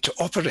allow him to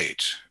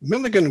operate.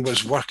 Milligan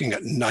was working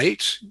at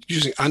night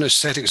using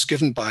anesthetics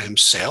given by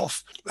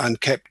himself and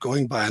kept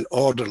going by an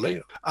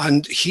orderly.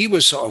 And he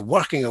was sort of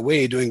working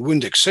away doing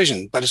wound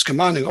excision, but his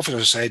commanding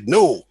officer said,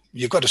 no,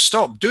 you've got to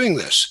stop doing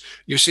this,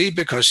 you see,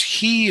 because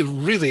he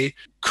really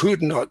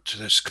could not.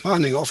 This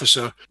commanding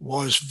officer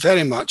was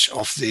very much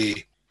of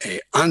the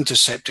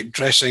antiseptic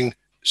dressing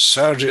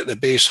surgery at the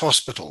base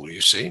hospital, you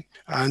see,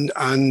 and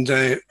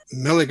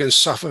Milligan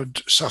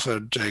suffered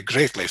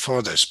greatly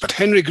for this. But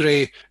Henry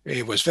Gray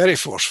was very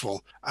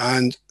forceful,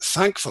 and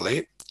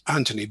thankfully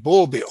Anthony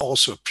Bowlby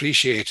also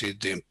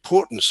appreciated the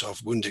importance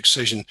of wound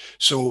excision,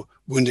 so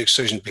wound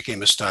excision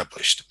became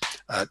established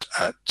at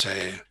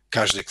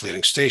casualty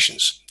clearing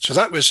stations. So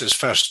that was his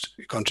first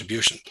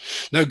contribution.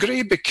 Now,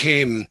 Gray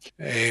became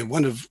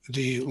one of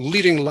the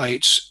leading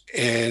lights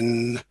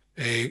in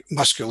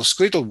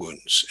musculoskeletal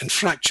wounds and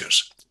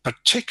fractures,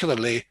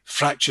 particularly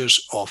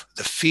fractures of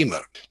the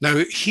femur.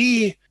 Now,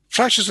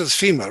 fractures of the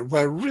femur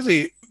were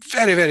really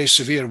very, very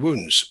severe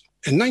wounds.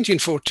 In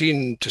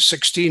 1914 to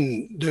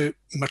 16, the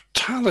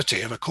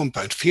mortality of a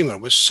compound femur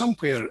was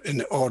somewhere in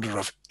the order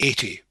of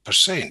 80%.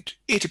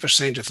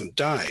 80% of them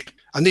died.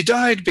 And they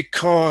died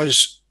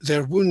because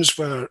their wounds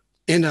were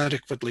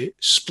inadequately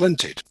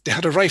splinted. They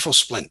had a rifle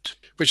splint,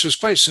 which was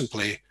quite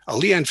simply a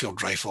Lee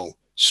Enfield rifle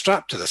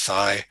strapped to the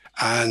thigh,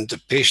 and the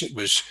patient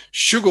was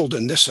shuggled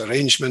in this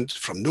arrangement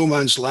from no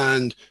man's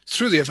land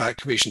through the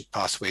evacuation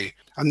pathway,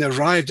 and they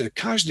arrived in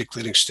casualty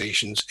clearing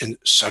stations in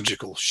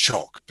surgical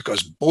shock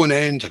because bone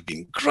end had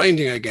been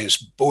grinding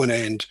against bone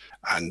end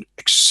and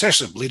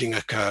excessive bleeding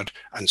occurred,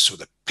 and so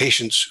the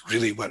patients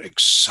really were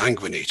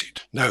exsanguinated.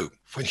 Now,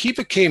 when he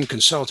became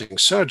consulting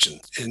surgeon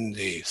in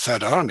the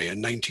Third Army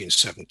in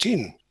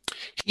 1917,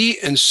 he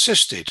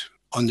insisted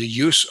on the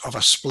use of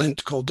a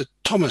splint called the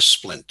Thomas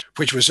splint,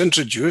 which was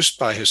introduced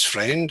by his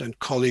friend and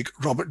colleague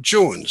Robert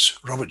Jones.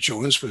 Robert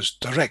Jones was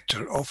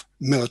director of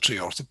military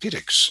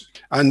orthopedics.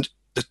 And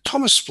the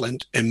Thomas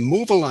splint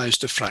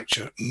immobilized the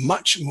fracture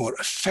much more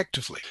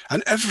effectively.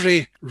 And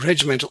every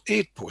regimental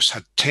aid post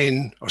had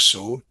 10 or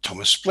so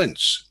Thomas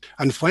splints.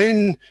 And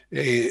when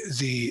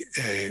the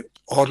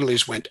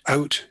orderlies went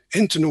out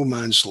into no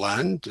man's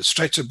land, the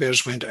stretcher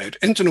bearers went out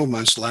into no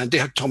man's land, they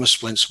had Thomas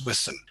splints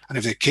with them. And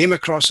if they came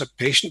across a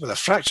patient with a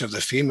fracture of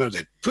the femur,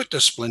 they'd put the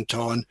splint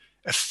on,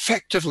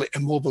 effectively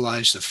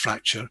immobilize the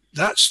fracture.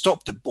 That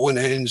stopped the bone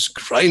ends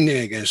grinding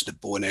against the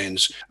bone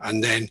ends,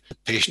 and then the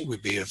patient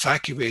would be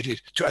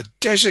evacuated to a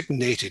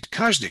designated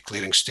casualty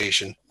clearing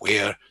station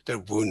where their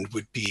wound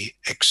would be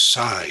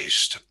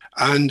excised.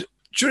 And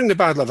during the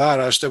Battle of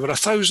Arras, there were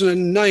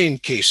 1,009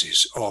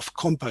 cases of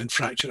compound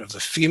fracture of the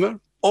femur.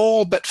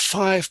 All but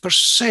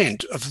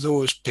 5% of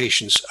those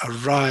patients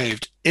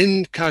arrived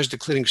in casualty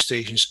clearing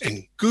stations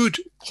in good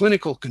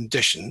clinical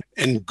condition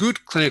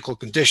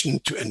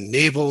to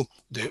enable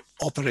the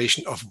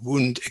operation of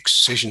wound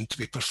excision to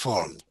be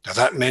performed. Now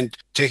that meant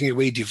taking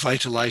away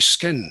devitalized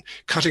skin,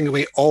 cutting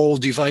away all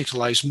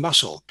devitalized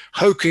muscle,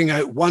 hooking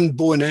out one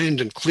bone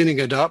end and cleaning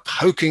it up,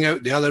 hooking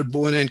out the other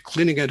bone end,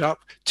 cleaning it up,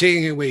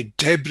 taking away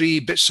debris,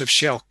 bits of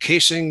shell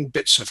casing,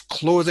 bits of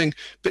clothing,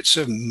 bits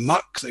of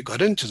muck that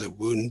got into the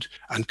wound,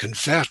 and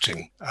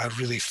converting a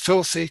really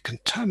filthy,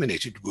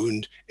 contaminated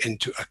wound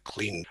into a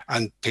clean.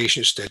 And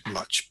patients did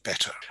much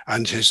better.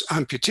 And his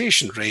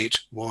amputation rate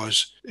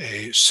was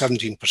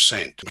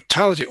 17%.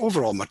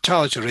 Overall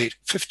mortality rate,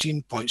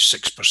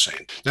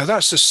 15.6%. Now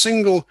that's the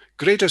single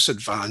greatest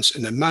advance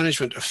in the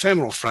management of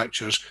femoral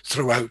fractures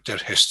throughout their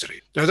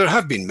history. Now there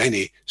have been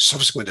many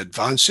subsequent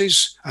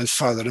advances and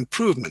further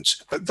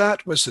improvements, but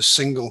that was the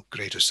single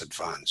greatest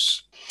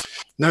advance.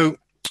 Now,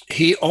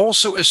 he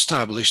also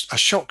established a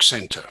shock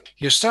centre.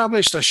 He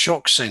established a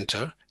shock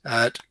centre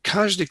at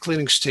Casualty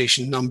Clearing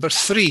Station number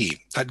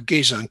 3 at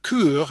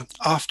Guézancourt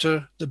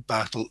after the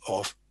Battle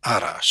of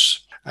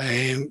Arras,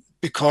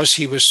 because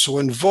he was so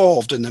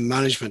involved in the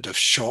management of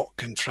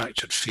shock and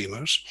fractured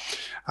femurs.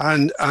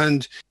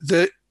 And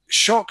the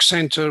shock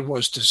centre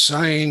was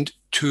designed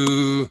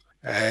to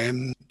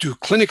do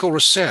clinical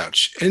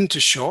research into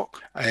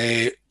shock.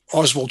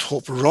 Oswald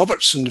Hope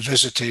Robertson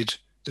visited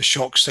the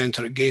shock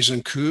centre at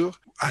Guézancourt,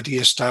 and he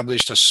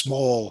established a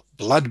small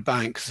blood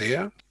bank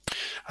there.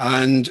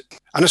 And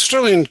an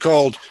Australian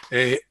called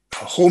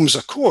Holmes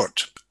à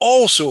Court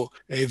also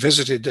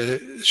visited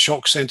the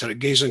shock centre at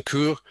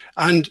Guézancourt,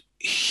 and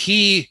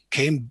he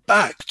came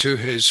back to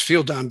his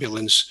field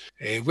ambulance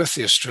with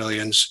the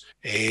Australians,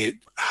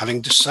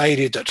 having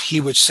decided that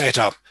he would set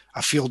up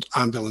a field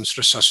ambulance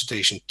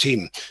resuscitation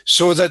team.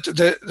 So that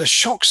the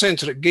shock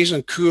centre at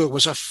Gaisencourt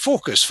was a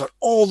focus for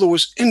all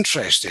those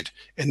interested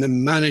in the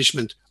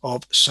management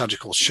of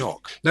surgical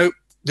shock. Now,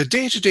 the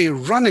day-to-day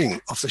running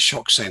of the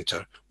shock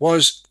centre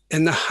was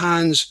in the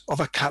hands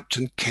of a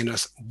Captain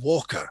Kenneth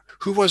Walker,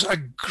 who was a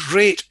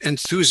great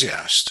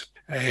enthusiast.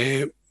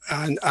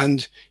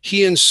 And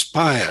he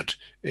inspired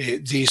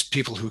these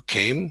people who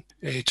came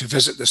to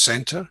visit the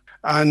centre.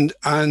 And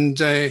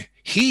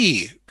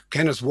he,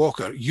 Kenneth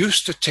Walker,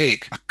 used to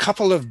take a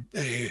couple of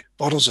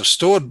bottles of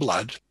stored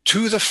blood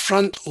to the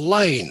front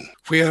line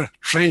where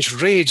French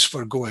raids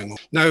were going on.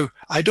 Now,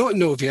 I don't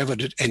know if he ever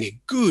did any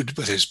good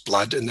with his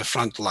blood in the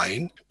front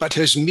line, but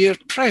his mere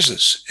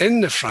presence in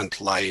the front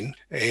line,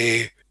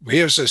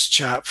 here's this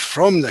chap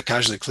from the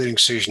casualty clearing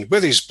station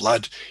with his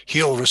blood,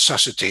 he'll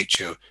resuscitate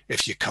you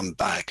if you come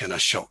back in a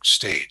shocked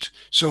state.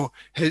 So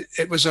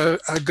it was a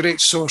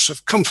great source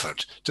of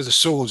comfort to the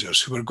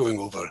soldiers who were going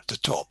over the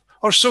top.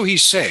 Or so he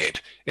said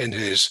in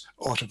his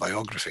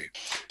autobiography.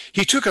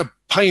 He took a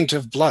pint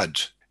of blood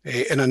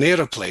in an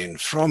aeroplane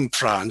from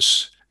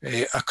France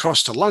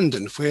across to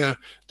London, where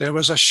there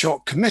was a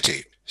shock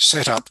committee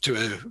set up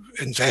to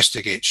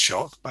investigate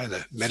shock by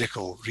the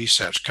Medical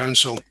Research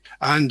Council.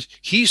 And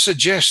he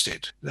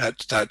suggested that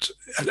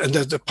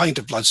the pint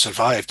of blood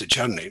survived the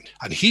journey.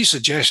 And he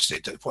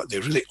suggested that what they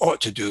really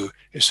ought to do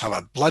is have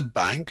a blood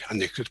bank, and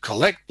they could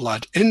collect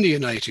blood in the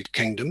United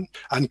Kingdom,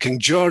 and King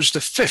George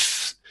V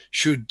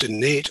should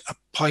donate a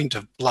pint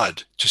of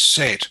blood to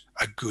set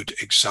a good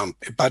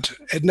example. But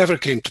it never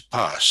came to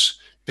pass,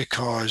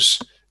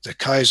 because the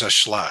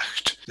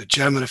Kaiserschlacht, the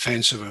German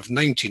offensive of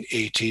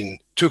 1918,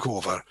 took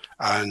over,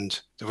 and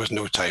there was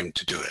no time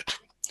to do it.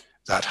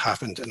 That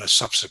happened in a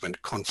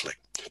subsequent conflict.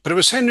 But it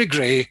was Henry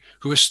Gray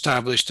who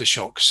established the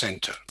shock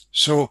centre.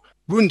 So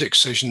wound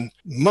excision,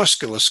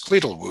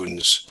 musculoskeletal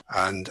wounds,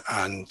 and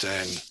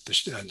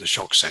the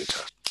shock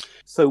centre.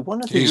 So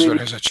these were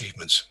his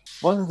achievements.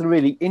 One of the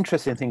really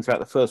interesting things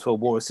about the First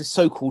World War is this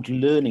so-called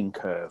learning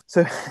curve.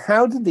 So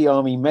how did the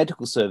Army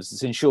Medical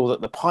Services ensure that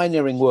the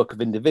pioneering work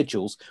of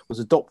individuals was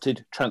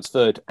adopted,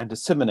 transferred and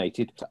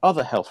disseminated to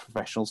other health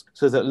professionals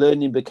so that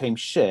learning became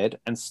shared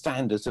and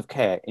standards of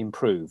care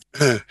improved?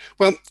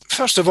 Well,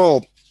 first of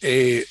all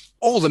the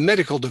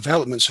medical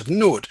developments of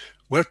note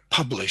were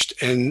published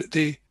in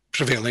the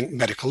prevailing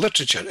medical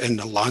literature, in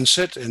the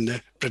Lancet, in the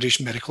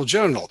British Medical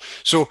Journal.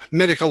 So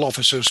medical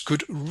officers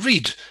could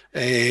read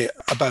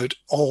about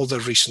all the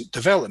recent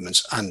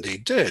developments, and they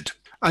did.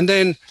 And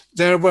then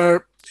there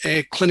were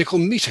clinical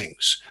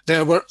meetings.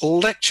 There were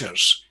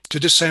lectures to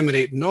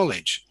disseminate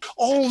knowledge.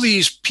 All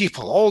these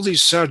people, all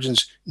these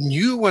surgeons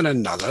knew one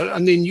another,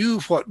 and they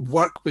knew what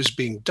work was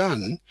being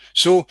done.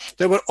 So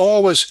there were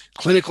always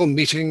clinical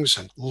meetings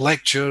and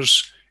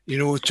lectures,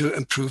 to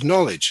improve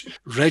knowledge.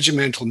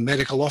 Regimental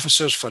medical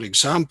officers, for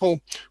example,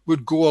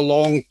 would go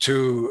along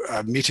to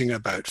a meeting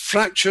about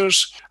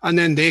fractures, and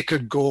then they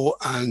could go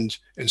and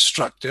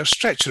instruct their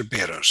stretcher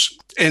bearers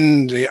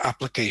in the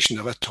application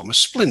of a Thomas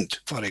splint,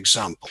 for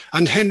example.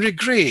 And Henry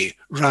Gray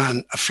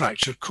ran a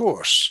fracture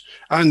course.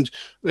 And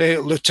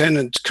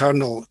Lieutenant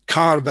Colonel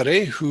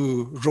Carberry,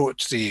 who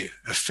wrote the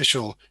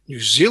official New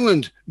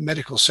Zealand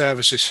Medical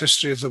Services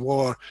history of the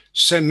war,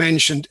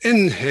 mentioned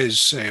in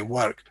his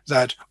work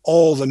that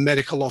all the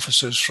medical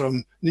officers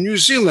from the New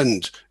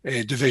Zealand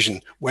division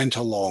went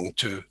along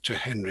to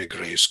Henry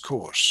Gray's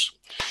course.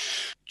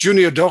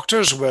 Junior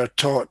doctors were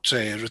taught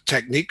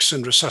techniques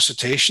in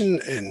resuscitation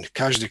in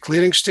casualty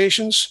clearing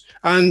stations,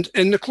 and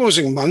in the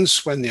closing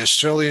months, when the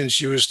Australians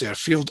used their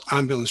field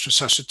ambulance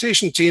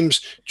resuscitation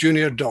teams,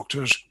 junior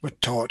doctors were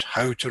taught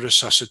how to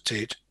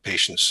resuscitate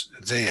patients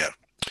there.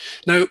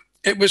 Now,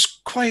 it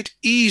was quite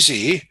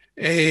easy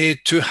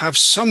to have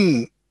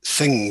some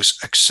things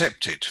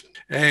accepted.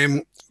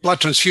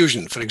 Blood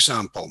transfusion, for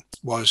example,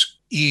 was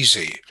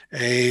easy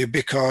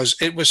because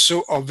it was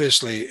so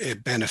obviously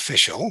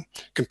beneficial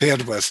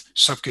compared with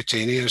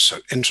subcutaneous or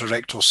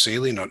intrarectal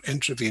saline or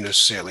intravenous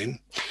saline.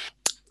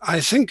 I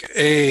think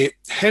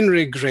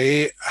Henry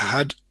Gray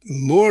had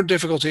more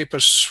difficulty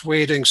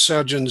persuading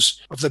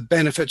surgeons of the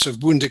benefits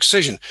of wound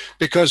excision,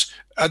 because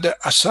at the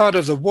start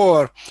of the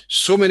war,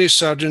 so many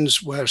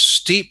surgeons were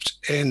steeped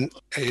in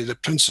the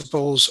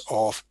principles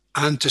of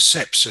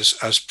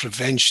antisepsis as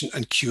prevention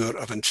and cure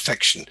of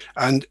infection.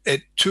 And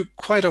it took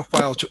quite a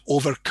while to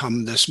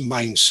overcome this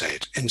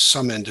mindset in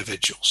some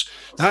individuals.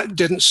 That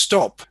didn't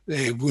stop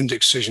the wound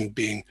excision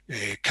being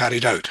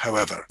carried out,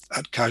 however,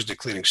 at casualty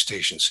clearing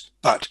stations,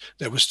 but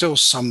there was still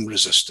some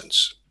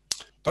resistance.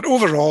 But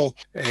overall,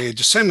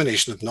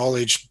 dissemination of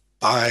knowledge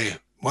by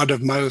word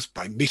of mouth,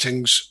 by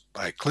meetings,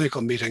 by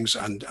clinical meetings,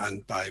 and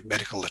by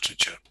medical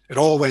literature. It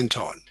all went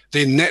on.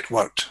 They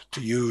networked,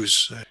 to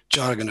use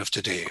jargon of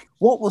today.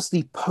 What was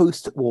the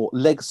post-war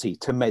legacy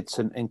to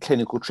medicine and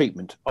clinical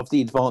treatment of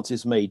the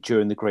advances made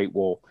during the Great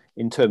War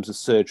in terms of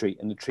surgery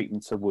and the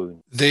treatments of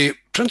wounds? The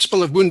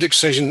principle of wound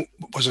excision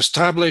was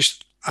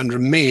established and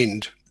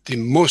remained the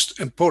most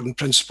important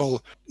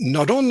principle,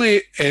 not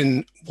only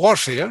in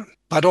warfare,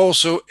 but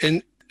also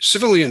in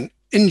civilian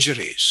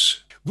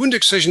injuries. wound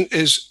excision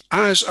is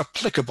as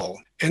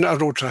applicable in a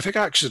road traffic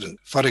accident,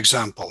 for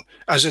example,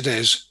 as it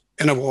is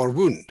in a war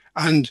wound.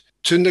 And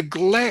to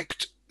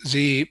neglect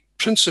the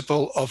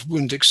principle of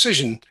wound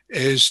excision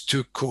is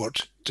to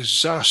court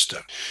disaster.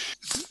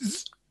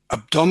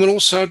 Abdominal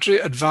surgery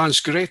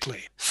advanced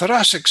greatly.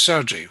 Thoracic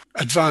surgery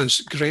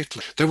advanced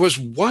greatly. There was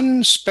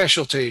one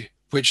specialty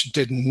which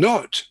did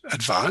not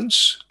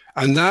advance,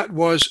 and that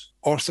was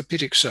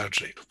orthopedic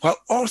surgery. While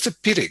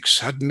orthopedics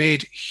had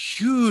made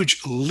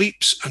huge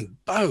leaps and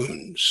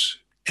bounds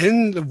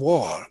in the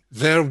war,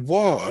 there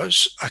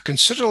was a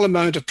considerable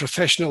amount of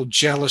professional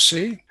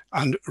jealousy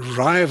and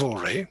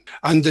rivalry,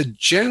 and the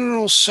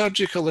general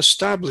surgical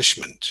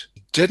establishment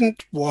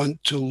didn't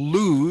want to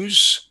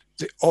lose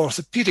the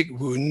orthopedic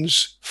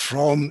wounds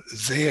from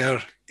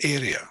their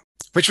area,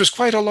 which was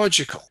quite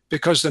illogical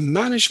because the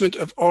management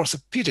of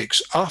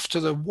orthopedics after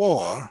the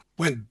war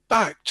went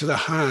back to the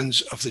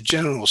hands of the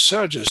general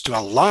surgeons to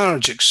a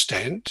large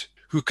extent,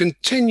 who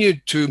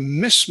continued to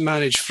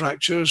mismanage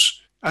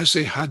fractures as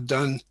they had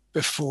done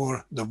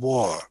before the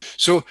war.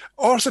 So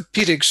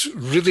orthopedics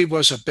really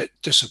was a bit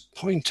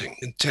disappointing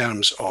in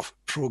terms of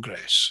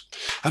progress.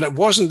 And it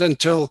wasn't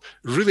until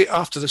really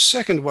after the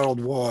Second World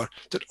War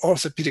that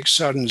orthopedic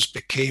surgeons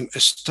became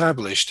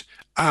established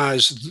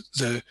as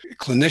the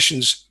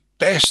clinicians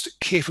best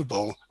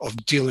capable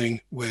of dealing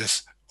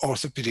with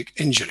orthopedic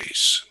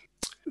injuries.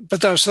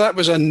 But that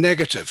was a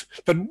negative.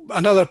 But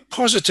another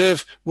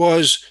positive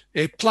was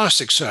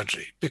plastic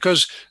surgery,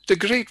 because the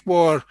Great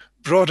War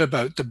brought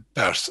about the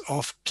birth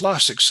of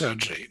plastic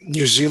surgery.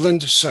 New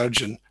Zealand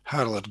surgeon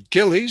Harold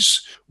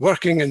Gillies,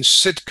 working in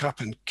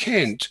Sidcup in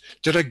Kent,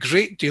 did a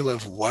great deal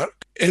of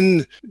work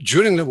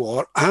during the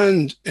war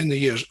and in the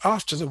years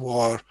after the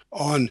war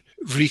on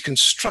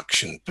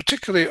reconstruction,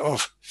 particularly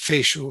of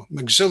facial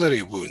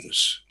maxillary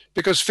wounds.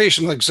 Because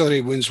facial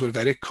maxillary wounds were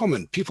very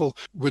common. People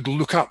would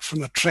look up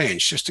from a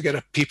trench just to get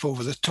a peep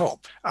over the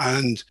top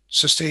and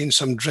sustain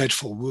some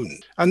dreadful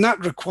wound. And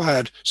that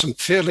required some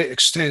fairly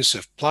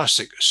extensive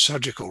plastic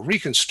surgical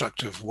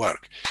reconstructive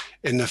work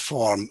in the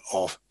form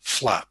of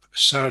flap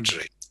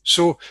surgery.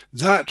 So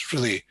that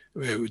really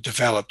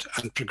developed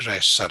and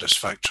progressed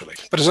satisfactorily.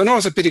 But as an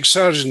orthopedic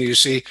surgeon, you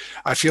see,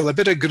 I feel a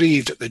bit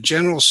aggrieved at the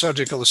general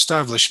surgical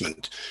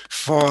establishment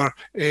for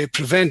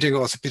preventing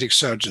orthopedic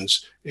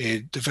surgeons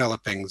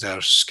developing their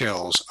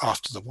skills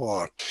after the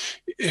war.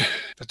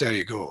 But there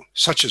you go.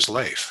 Such is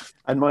life.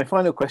 And my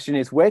final question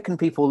is, where can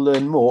people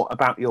learn more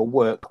about your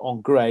work on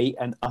Gray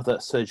and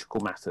other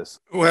surgical matters?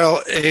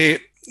 Well,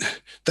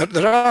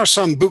 there are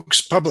some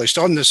books published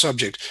on the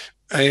subject.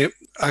 A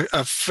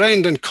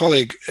friend and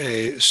colleague,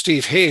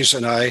 Steve Hayes,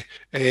 and I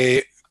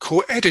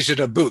co-edited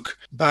a book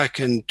back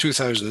in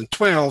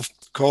 2012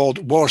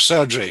 called War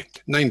Surgery,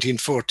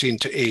 1914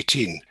 to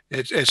 18.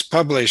 It's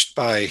published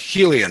by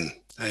Helion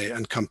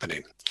and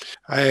Company.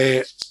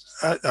 I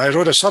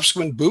wrote a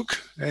subsequent book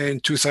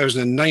in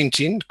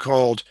 2019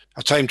 called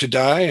A Time to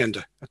Die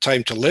and A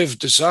Time to Live,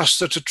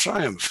 Disaster to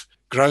Triumph.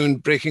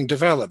 Groundbreaking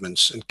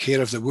Developments in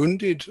Care of the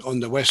Wounded on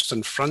the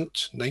Western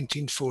Front,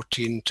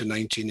 1914 to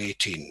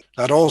 1918.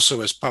 That also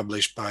is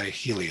published by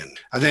Helion.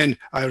 And then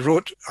I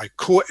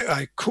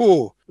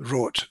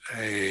co-wrote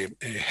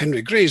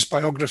Henry Gray's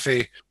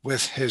biography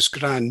with his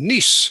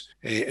grandniece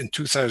in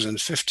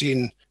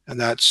 2015,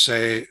 and that's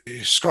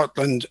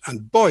Scotland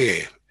and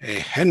Boye,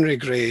 Henry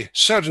Gray,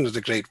 Surgeon of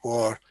the Great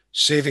War,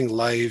 Saving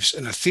Lives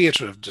in a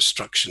Theatre of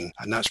Destruction,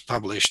 and that's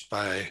published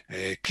by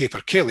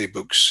Caper Cayley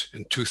Books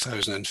in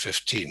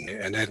 2015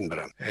 in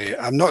Edinburgh.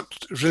 I'm not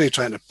really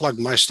trying to plug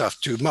my stuff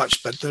too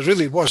much, but there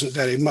really wasn't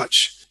very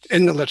much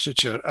in the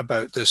literature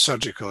about the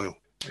surgical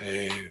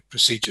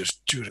procedures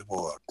during the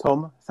war.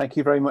 Tom, thank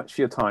you very much for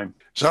your time.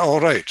 Is that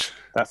all right?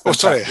 That's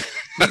fantastic.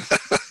 Oh, sorry.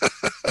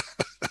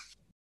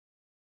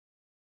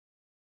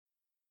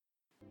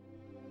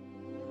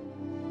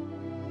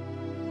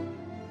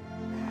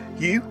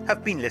 You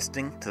have been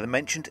listening to the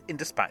Mentioned in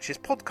Dispatches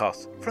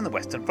podcast from the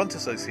Western Front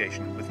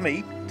Association with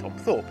me, Tom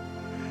Thorpe.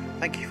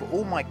 Thank you for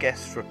all my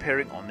guests for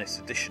appearing on this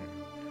edition.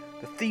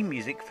 The theme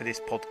music for this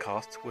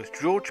podcast was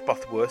George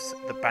Butterworth's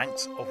The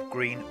Banks of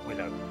Green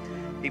Willow.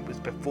 It was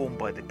performed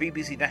by the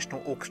BBC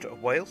National Orchestra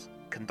of Wales,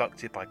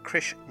 conducted by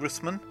Krish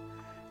Russman,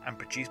 and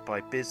produced by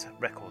Biz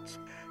Records.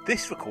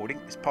 This recording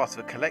is part of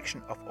a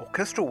collection of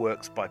orchestral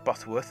works by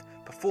Butterworth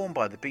performed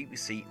by the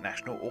BBC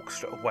National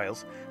Orchestra of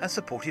Wales and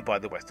supported by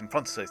the Western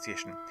Front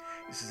Association.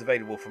 This is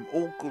available from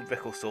all good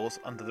record stores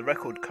under the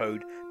record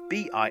code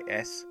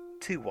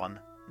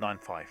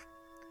BIS2195.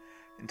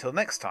 Until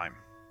next time.